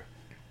it or,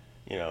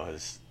 even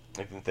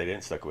if they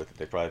didn't stuck with it,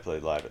 they probably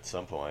played live at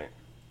some point.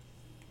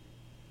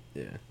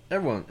 Yeah.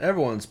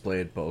 Everyone's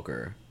played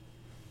poker.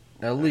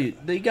 At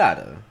least, they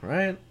gotta,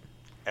 right?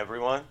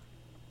 Everyone?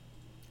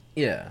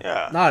 Yeah.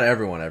 Yeah. Not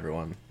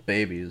everyone.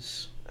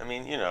 Babies. I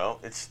mean,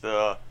 it's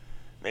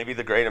maybe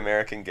the great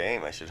American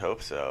game. I should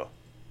hope so.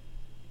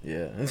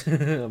 Yeah.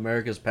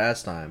 America's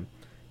pastime.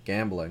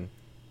 Gambling.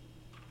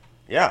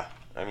 Yeah.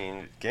 I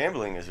mean,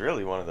 gambling is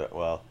really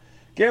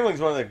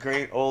gambling's one of the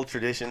great old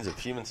traditions of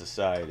human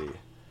society.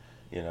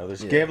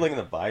 There's gambling in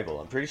the Bible.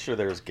 I'm pretty sure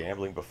there was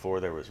gambling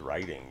before there was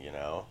writing,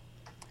 Yeah.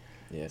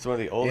 It's one of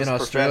the oldest In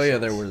Australia,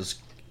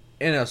 professions.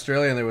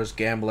 there was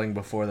gambling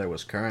before there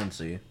was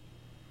currency.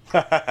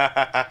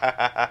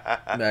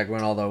 Back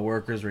when all the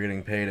workers were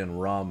getting paid in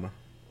rum.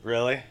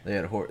 Really? They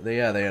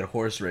had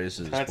horse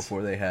races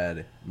before they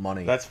had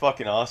money. That's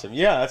fucking awesome.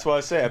 Yeah, that's what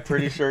I say. I'm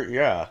pretty sure.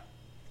 Yeah.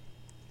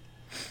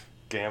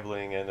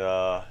 Gambling and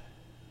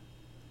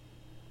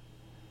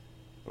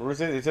what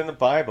was it? It's in the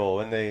Bible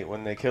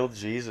when they killed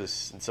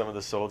Jesus and some of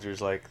the soldiers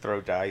like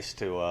throw dice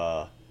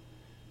to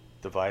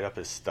divide up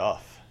his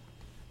stuff.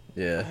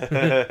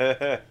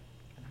 Yeah.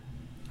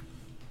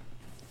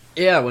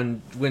 Yeah,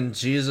 when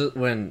Julius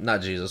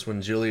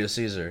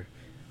Caesar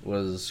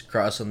was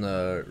crossing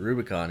the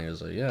Rubicon, he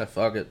was like, "Yeah,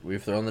 fuck it,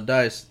 we've thrown the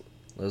dice.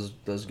 Let's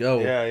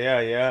go."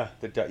 Yeah.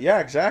 Yeah,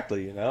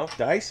 exactly.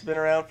 Dice have been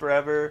around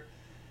forever.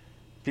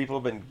 People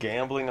have been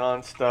gambling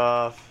on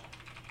stuff.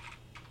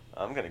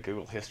 I'm gonna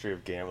Google history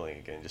of gambling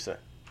again.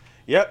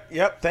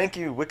 Yep. Thank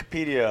you,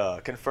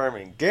 Wikipedia,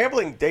 confirming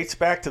gambling dates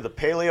back to the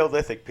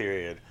Paleolithic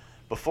period,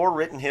 before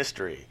written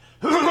history.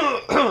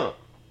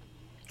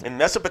 In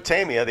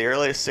Mesopotamia, the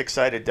earliest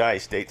six-sided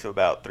dice date to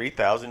about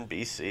 3000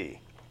 BC.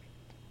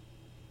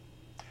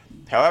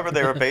 However,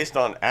 they were based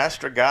on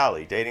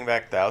astragali, dating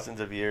back thousands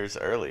of years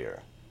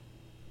earlier.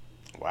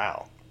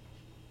 Wow.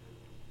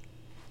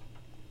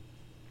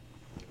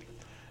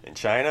 In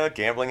China,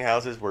 gambling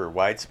houses were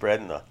widespread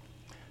in the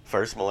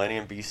first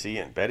millennium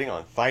BC, and betting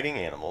on fighting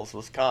animals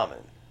was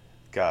common.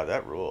 God,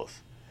 that rules.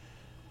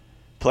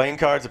 Playing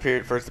cards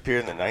first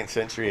appeared in the 9th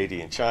century AD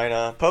in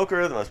China.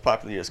 Poker, the most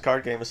popular U.S.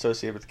 card game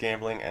associated with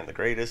gambling and the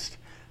greatest,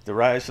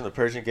 derives from the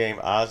Persian game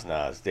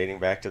Oznaz, dating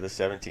back to the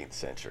 17th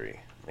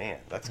century. Man,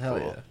 that's Hell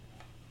cool.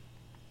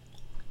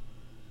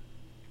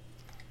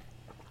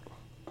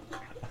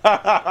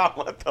 Yeah.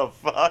 What the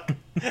fuck?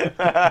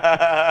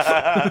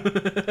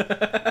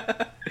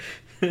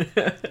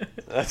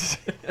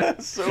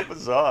 That's so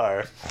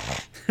bizarre.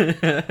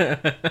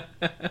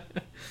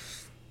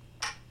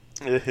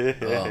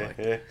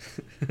 It's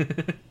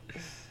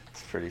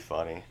pretty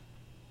funny.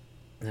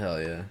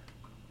 Hell yeah.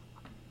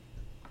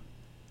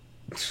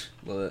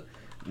 Well,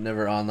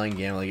 never online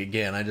gambling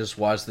again. I just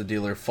watched the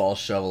dealer fall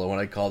shovel, and when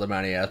I called him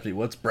out, he asked me,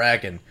 "What's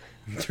bracken?"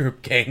 And threw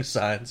up gang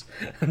signs.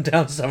 I'm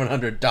down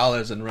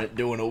 $700 in rent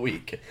due in a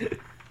week.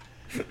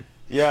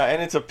 Yeah,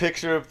 and it's a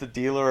picture of the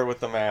dealer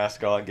with the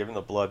mask on, giving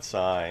the blood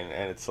sign,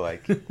 and it's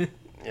like,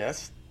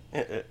 yes,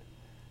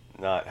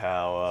 not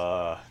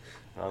how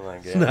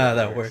online gambling Not how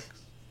that works.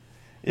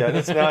 Yeah,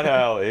 that's not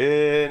how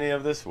any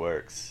of this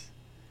works.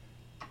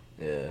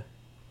 Yeah.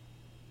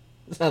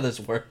 That's how this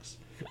works.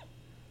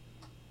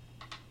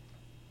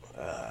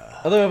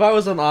 Although if I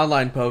was an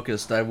online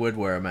pokist, I would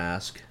wear a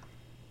mask.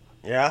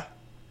 Yeah?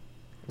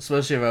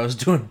 Especially if I was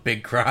doing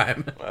big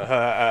crime.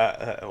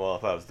 Well,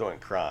 if I was doing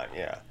crime,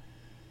 yeah.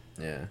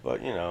 Yeah.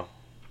 But,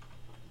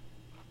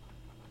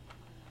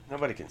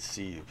 nobody can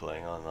see you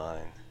playing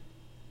online.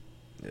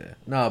 Yeah.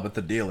 No, but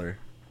the dealer.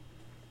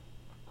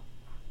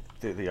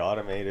 The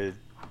automated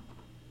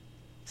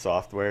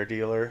software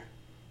dealer?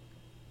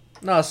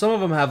 No, some of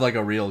them have like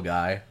a real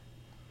guy.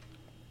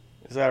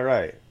 Is that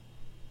right?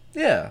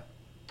 Yeah.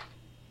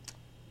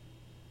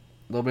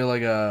 They'll be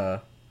like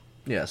a...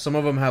 Yeah, some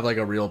of them have like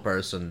a real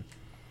person.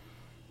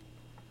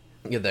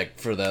 Get that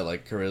for that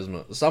like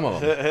charisma. Some of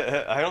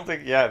them. I don't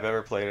think, I've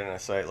ever played on a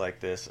site like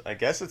this. I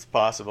guess it's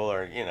possible,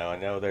 or, I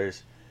know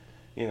there's,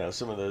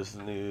 some of those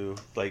new,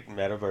 like,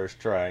 metaverse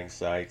trying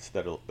sites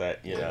that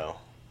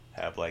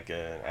have like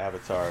an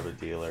avatar of a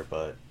dealer,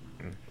 but...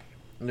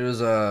 There was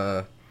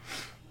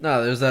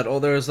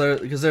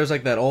because there's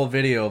like that old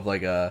video of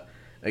like a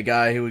a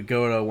guy who would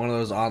go to one of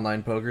those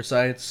online poker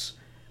sites.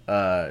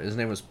 His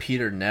name was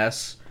Peter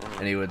Ness,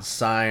 and he'd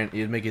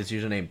make his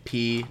username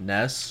P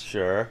Ness.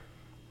 Sure.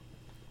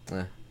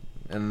 And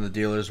then the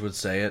dealers would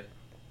say it.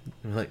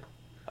 I'm like,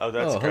 Oh,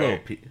 that's hello,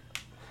 great. P.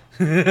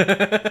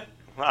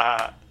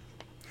 Ah.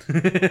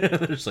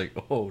 They're just like,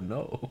 oh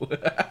no.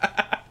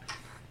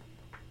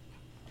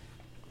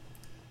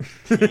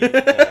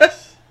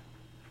 Yes.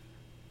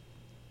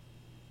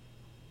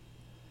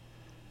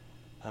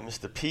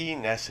 Mr. P.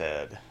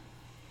 Nesshead.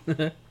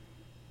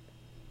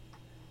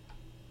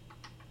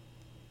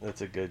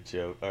 That's a good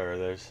joke.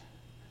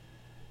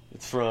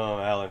 It's from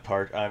I'm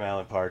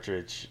Alan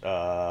Partridge,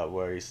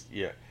 where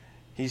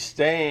he's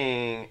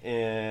staying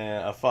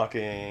in a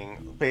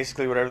fucking,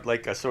 basically whatever,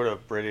 like a sort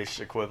of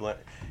British equivalent.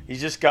 He's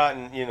just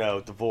gotten,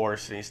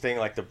 divorced, and he's staying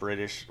like the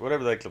British,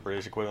 whatever like the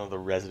British equivalent of the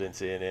Residence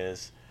Inn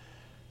is.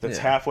 That's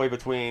halfway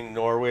between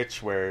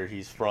Norwich, where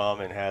he's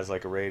from and has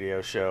like a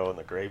radio show, and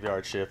the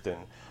Graveyard Shift,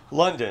 and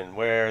London,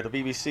 where the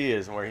BBC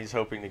is, and where he's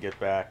hoping to get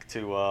back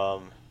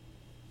to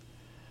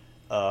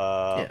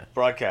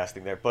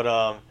broadcasting there.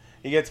 But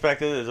he gets back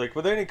to this, like,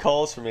 were there any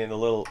calls for me? And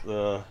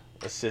the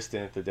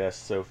assistant at the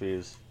desk, Sophie,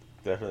 is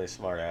definitely a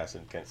smart ass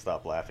and can't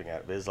stop laughing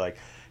at it. But it's like,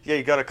 yeah,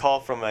 you got a call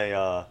from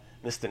a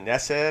Mr.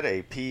 Nesshead,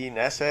 a P.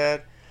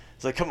 Nesshead.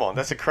 It's like, come on,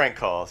 that's a crank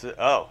call.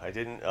 Oh, I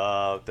didn't.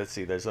 Let's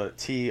see. There's a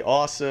T.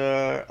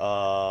 Osser,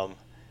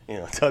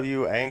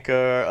 W.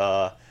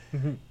 Anchor,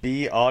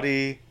 B.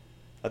 Audie.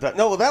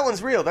 No, that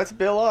one's real. That's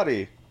Bill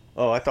Audie.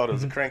 Oh, I thought it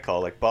was a crank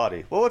call, like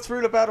body. Well, what's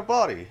rude about a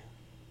body?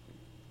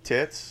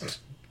 Tits.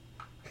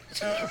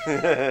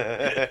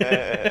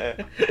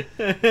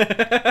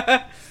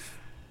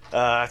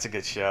 That's a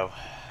good show.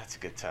 That's a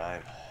good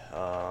time.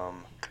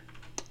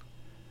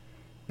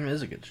 It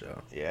is a good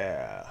show.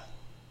 Yeah.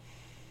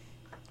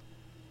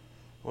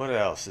 What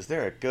else? Is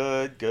there a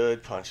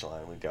good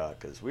punchline we got?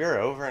 Because we are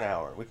over an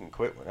hour. We can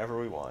quit whenever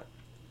we want.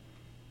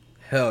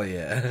 Hell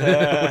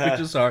yeah.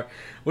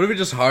 What if we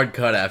just hard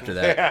cut after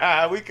that?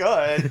 Yeah, we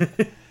could.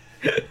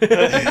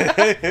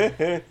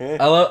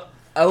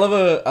 I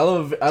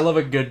love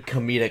a good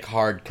comedic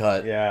hard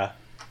cut. Yeah.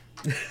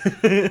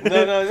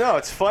 No.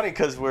 It's funny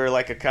because we're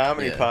like a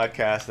comedy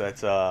podcast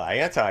that's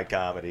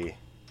anti-comedy.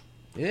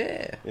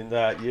 Yeah. In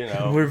that,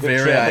 we're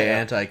very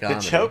anti-comedy.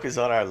 The joke is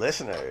on our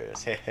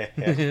listeners.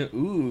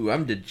 Ooh,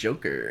 I'm the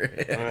Joker.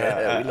 We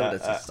love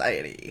the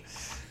society.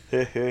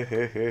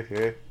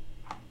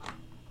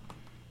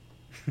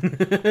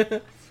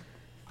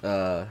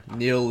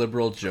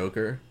 Neoliberal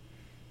Joker.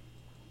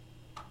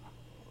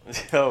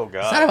 Oh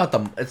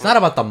God! It's not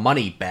about the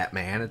money,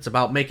 Batman. It's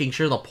about making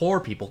sure the poor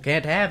people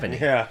can't have any.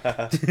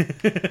 Yeah.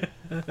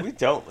 We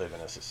don't live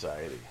in a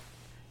society.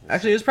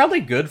 Actually, it's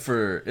probably good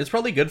for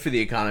the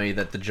economy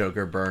that the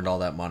Joker burned all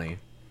that money.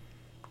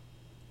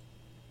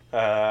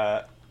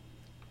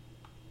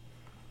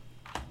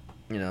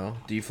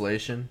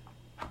 Deflation.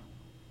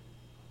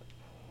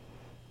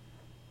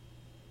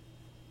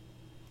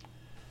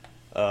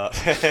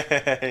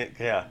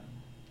 Yeah.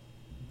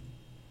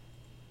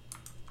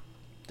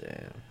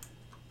 Damn.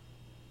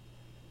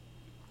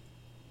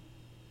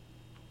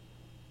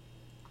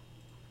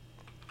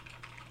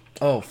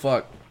 Oh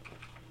fuck.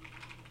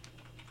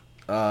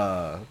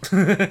 Yeah,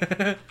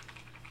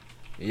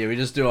 we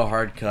just do a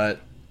hard cut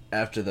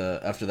after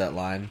that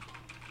line,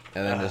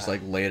 and then just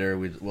like later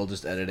we'll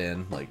just edit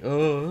in like,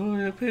 oh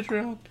yeah,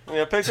 Patreon.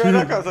 Yeah,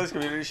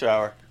 Patreon.com/community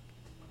shower.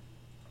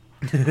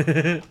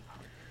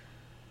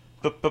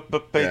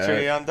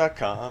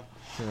 Patreon.com.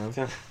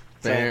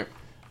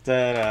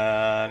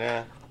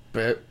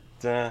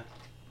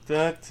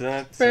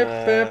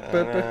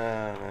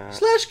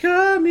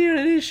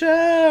 /community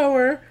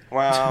shower.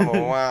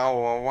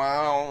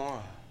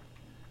 Wow.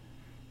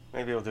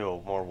 Maybe we'll do a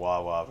more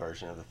wah-wah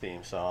version of the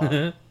theme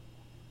song.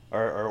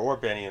 or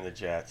Benny and the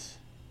Jets.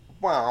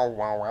 Wow.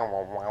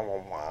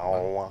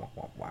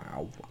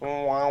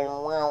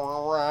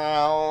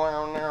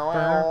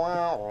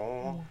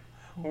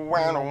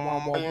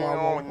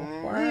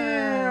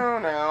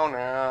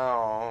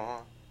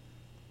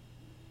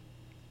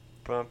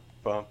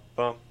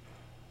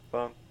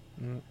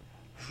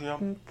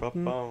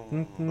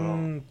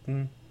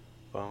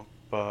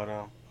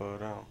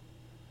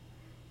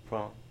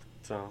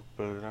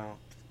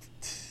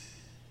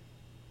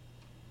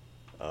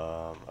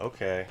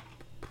 Okay.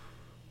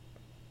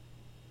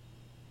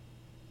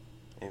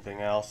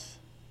 Anything else?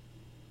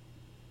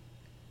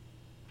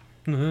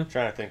 Trying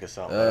to think of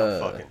something. I'm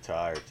fucking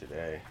tired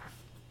today.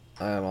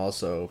 I am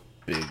also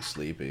big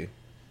sleepy.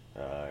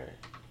 Alright.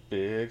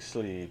 Big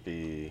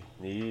sleepy.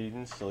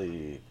 Needing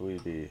sleep. We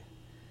be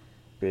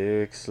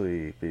big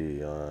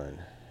sleepy on.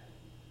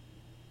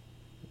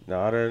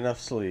 Not enough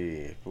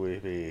sleep. We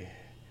be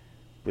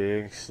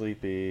big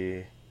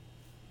sleepy.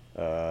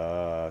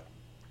 Down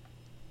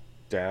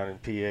in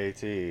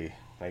PAT,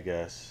 I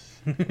guess.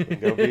 We can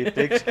go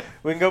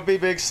be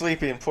big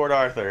sleepy in Port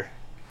Arthur.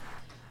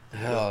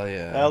 Hell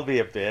yeah. That'll be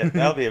a bit.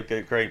 That'll be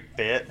a great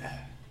bit.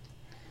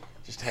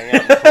 Just hang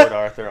out in Port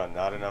Arthur on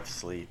not enough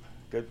sleep.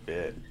 Good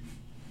bit.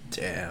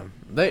 Damn.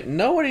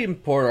 Nobody in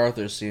Port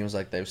Arthur seems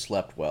like they've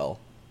slept well.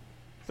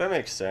 That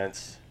makes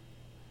sense.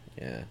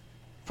 Yeah.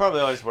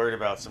 Probably always worried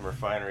about some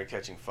refinery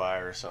catching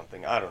fire or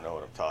something. I don't know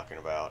what I'm talking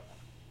about.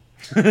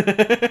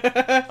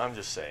 I'm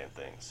just saying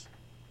things.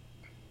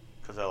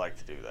 Because I like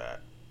to do that.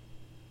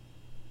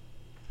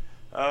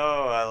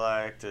 Oh, I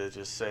like to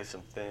just say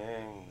some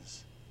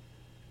things.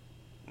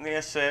 And I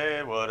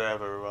say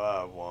whatever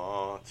I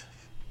want.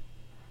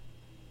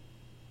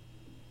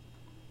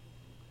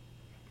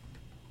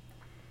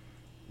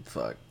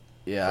 Fuck.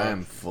 Yeah, I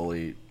am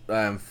fully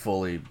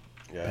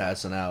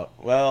passing out.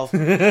 Well,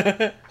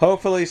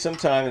 hopefully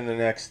sometime in the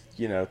next,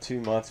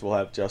 2 months we'll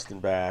have Justin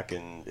back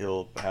and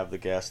he'll have the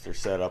guest or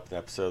set up an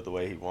episode the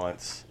way he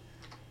wants.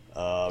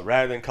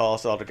 Rather than call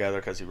us all together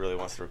because he really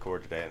wants to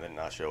record today and then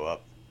not show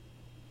up.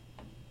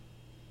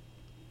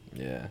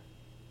 Yeah.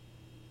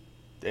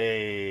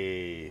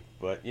 Hey,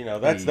 but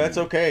that's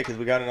okay because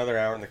we got another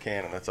hour in the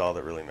can and that's all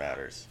that really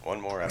matters. One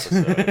more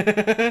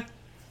episode.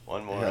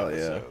 One more Hell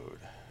episode. Yeah.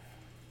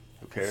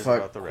 Who cares Fuck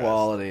about the rest?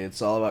 quality.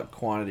 It's all about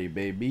quantity,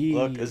 baby.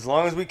 Look, as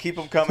long as we keep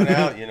them coming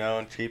out,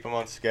 and keep them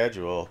on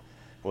schedule,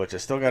 which I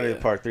still got to do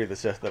part 3 of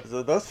this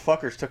episode. Those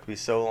fuckers took me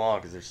so long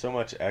because there's so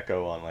much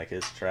echo on like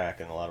his track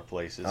in a lot of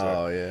places.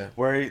 Oh yeah.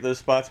 Where those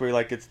spots where he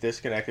like gets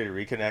disconnected,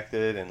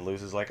 reconnected, and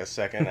loses like a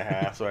second and a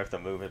half, so I have to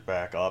move it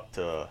back up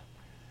to.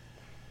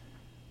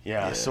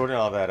 Yeah, sorting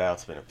all that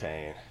out's been a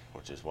pain,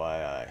 which is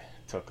why I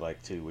took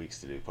like 2 weeks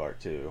to do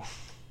part 2.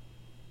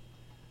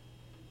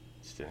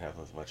 Just didn't have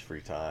as much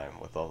free time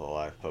with all the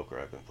live poker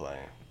I've been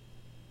playing.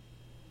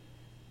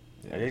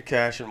 Yeah. I did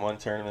cash in one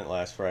tournament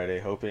last Friday,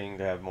 hoping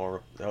to have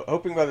more.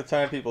 Hoping by the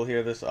time people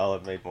hear this, I'll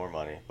have made more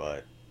money.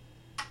 But,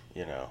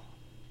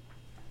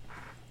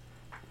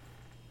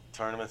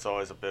 tournament's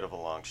always a bit of a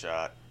long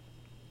shot.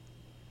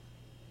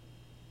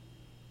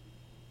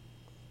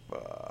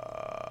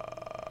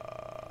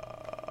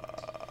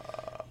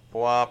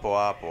 Blah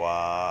blah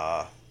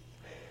blah.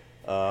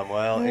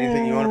 Well,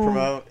 anything you want to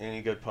promote?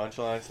 Any good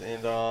punchlines to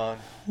end on?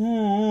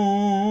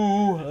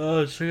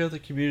 Check out the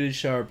Community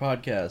Shower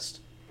podcast.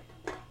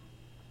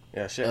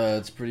 Yeah, shit.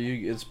 It's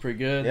pretty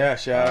good. Yeah,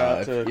 shout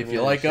out to if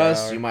you like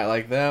us, you might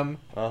like them.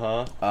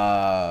 You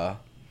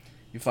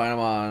find them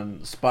on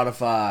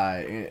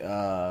Spotify.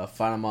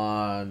 Find them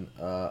on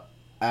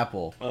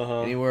Apple.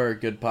 Anywhere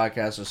good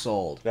podcasts are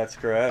sold. That's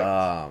correct.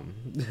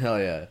 Hell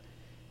yeah.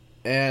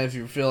 And if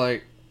you feel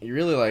like you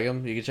really like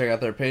them, you can check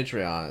out their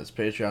Patreon. It's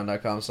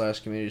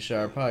patreon.com/Community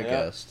Shower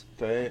Podcast.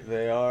 Yep.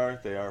 They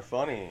are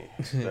funny.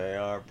 They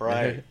are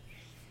bright.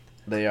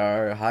 They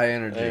are high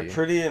energy. They're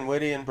pretty and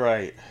witty and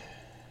bright.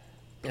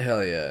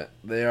 Hell yeah.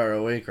 They are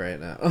awake right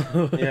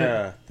now.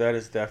 Yeah, that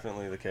is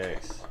definitely the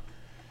case.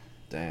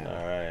 Damn.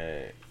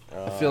 Alright.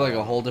 I feel like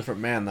a whole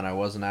different man than I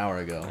was an hour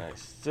ago.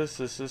 Nice. This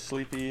is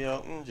Sleepy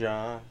Elton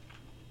John.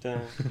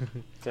 Dun,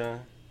 dun,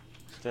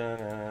 dun,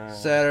 dun.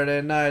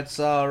 Saturday night's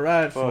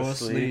alright for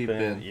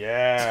sleeping.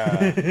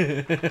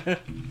 Yeah.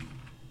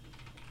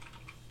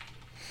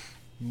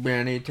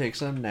 Benny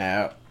takes a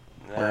nap.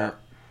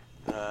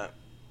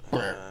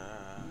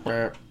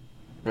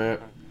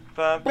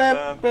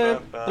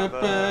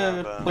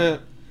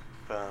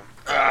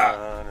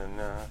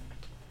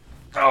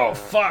 Oh,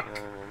 fuck.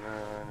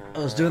 I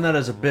was doing that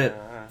as a bit,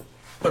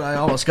 but I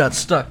almost got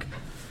stuck.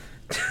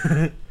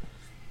 I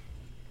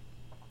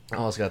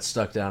almost got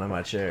stuck down in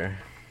my chair,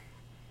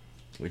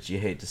 which you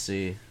hate to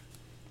see.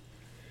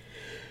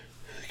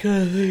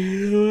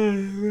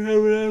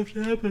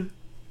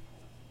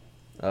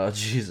 Oh,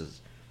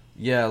 Jesus.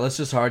 Yeah, let's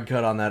just hard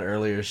cut on that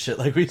earlier shit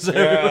like we said.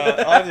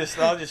 Yeah,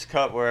 I'll just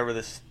cut wherever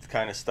this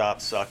kind of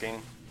stops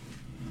sucking.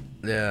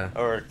 Yeah.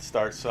 Or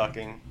starts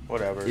sucking,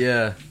 whatever.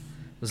 Yeah.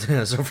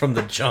 So from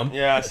the jump.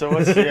 Yeah, so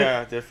what's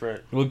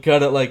different. We'll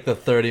cut at like the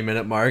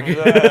 30-minute mark.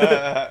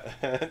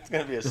 It's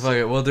gonna be Fuck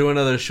it, we'll do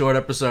another short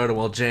episode and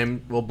we'll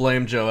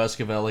blame Joe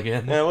Esquivel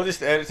again. Yeah, we'll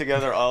just edit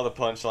together all the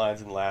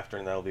punchlines and laughter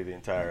and that'll be the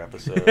entire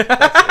episode.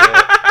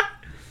 That's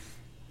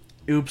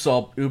it. Oops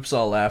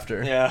all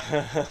laughter. Yeah.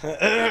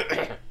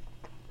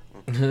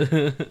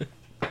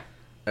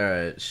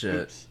 Alright, shit.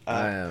 Oops,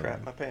 I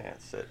crap my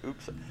pants. Said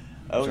oops.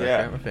 Oh Sorry,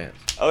 yeah. crap my pants.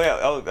 Oh yeah.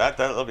 Oh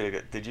that'll be a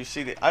good. Did you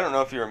see the? I don't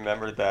know if you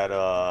remember that.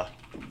 I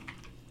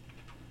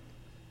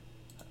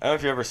don't know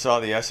if you ever saw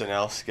the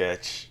SNL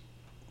sketch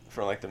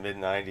from like the mid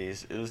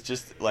 '90s. It was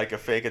just like a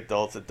fake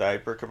adults a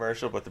diaper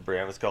commercial, but the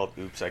brand was called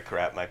 "Oops, I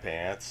Crap My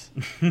Pants."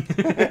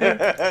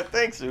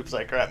 Thanks, "Oops,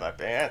 I Crap My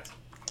Pants."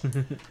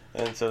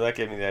 And so that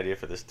gave me the idea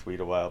for this tweet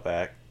a while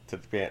back to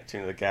the band,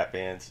 tune of the Gap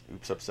Band's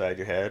 "Oops Upside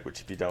Your Head," which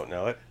if you don't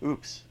know it,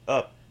 oops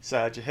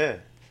upside your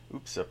head,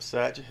 oops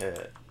upside your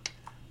head.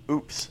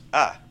 Oops,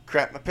 I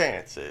crap my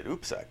pants. Said,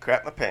 oops, I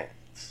crap my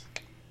pants.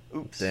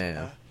 Oops,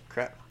 damn. I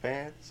crap my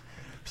pants.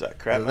 Oops, I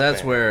crap So my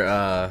that's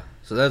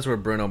pants. where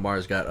Bruno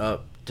Mars got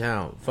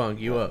Uptown Funk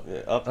You Up.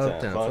 Yeah,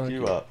 uptown funk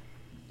you up.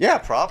 Yeah,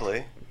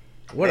 probably.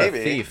 What Maybe.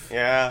 a thief.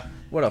 Yeah.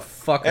 What a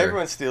fucker.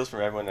 Everyone steals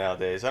from everyone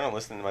nowadays. I don't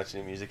listen to much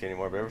new music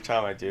anymore, but every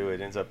time I do,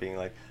 it ends up being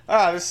like,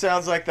 this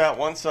sounds like that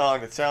one song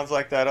that sounds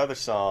like that other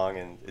song,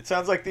 and it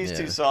sounds like these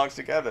two songs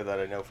together that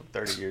I know from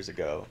 30 years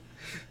ago.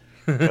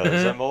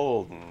 Because I'm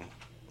old, and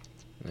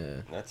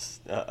that's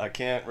I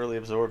can't really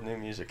absorb new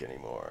music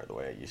anymore the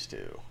way I used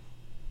to.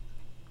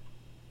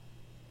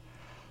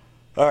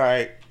 All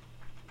right.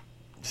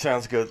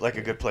 Sounds good, like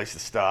a good place to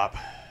stop.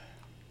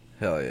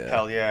 Hell yeah.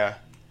 Hell yeah.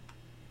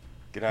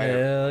 Good night.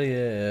 Hell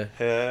yeah.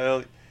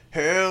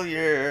 Hell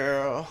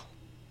yeah.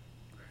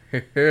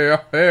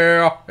 Hell,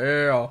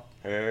 hell.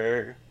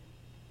 Hey.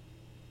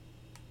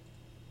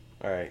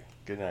 All right.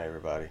 Good night,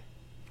 everybody.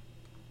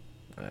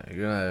 Good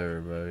night,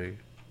 everybody.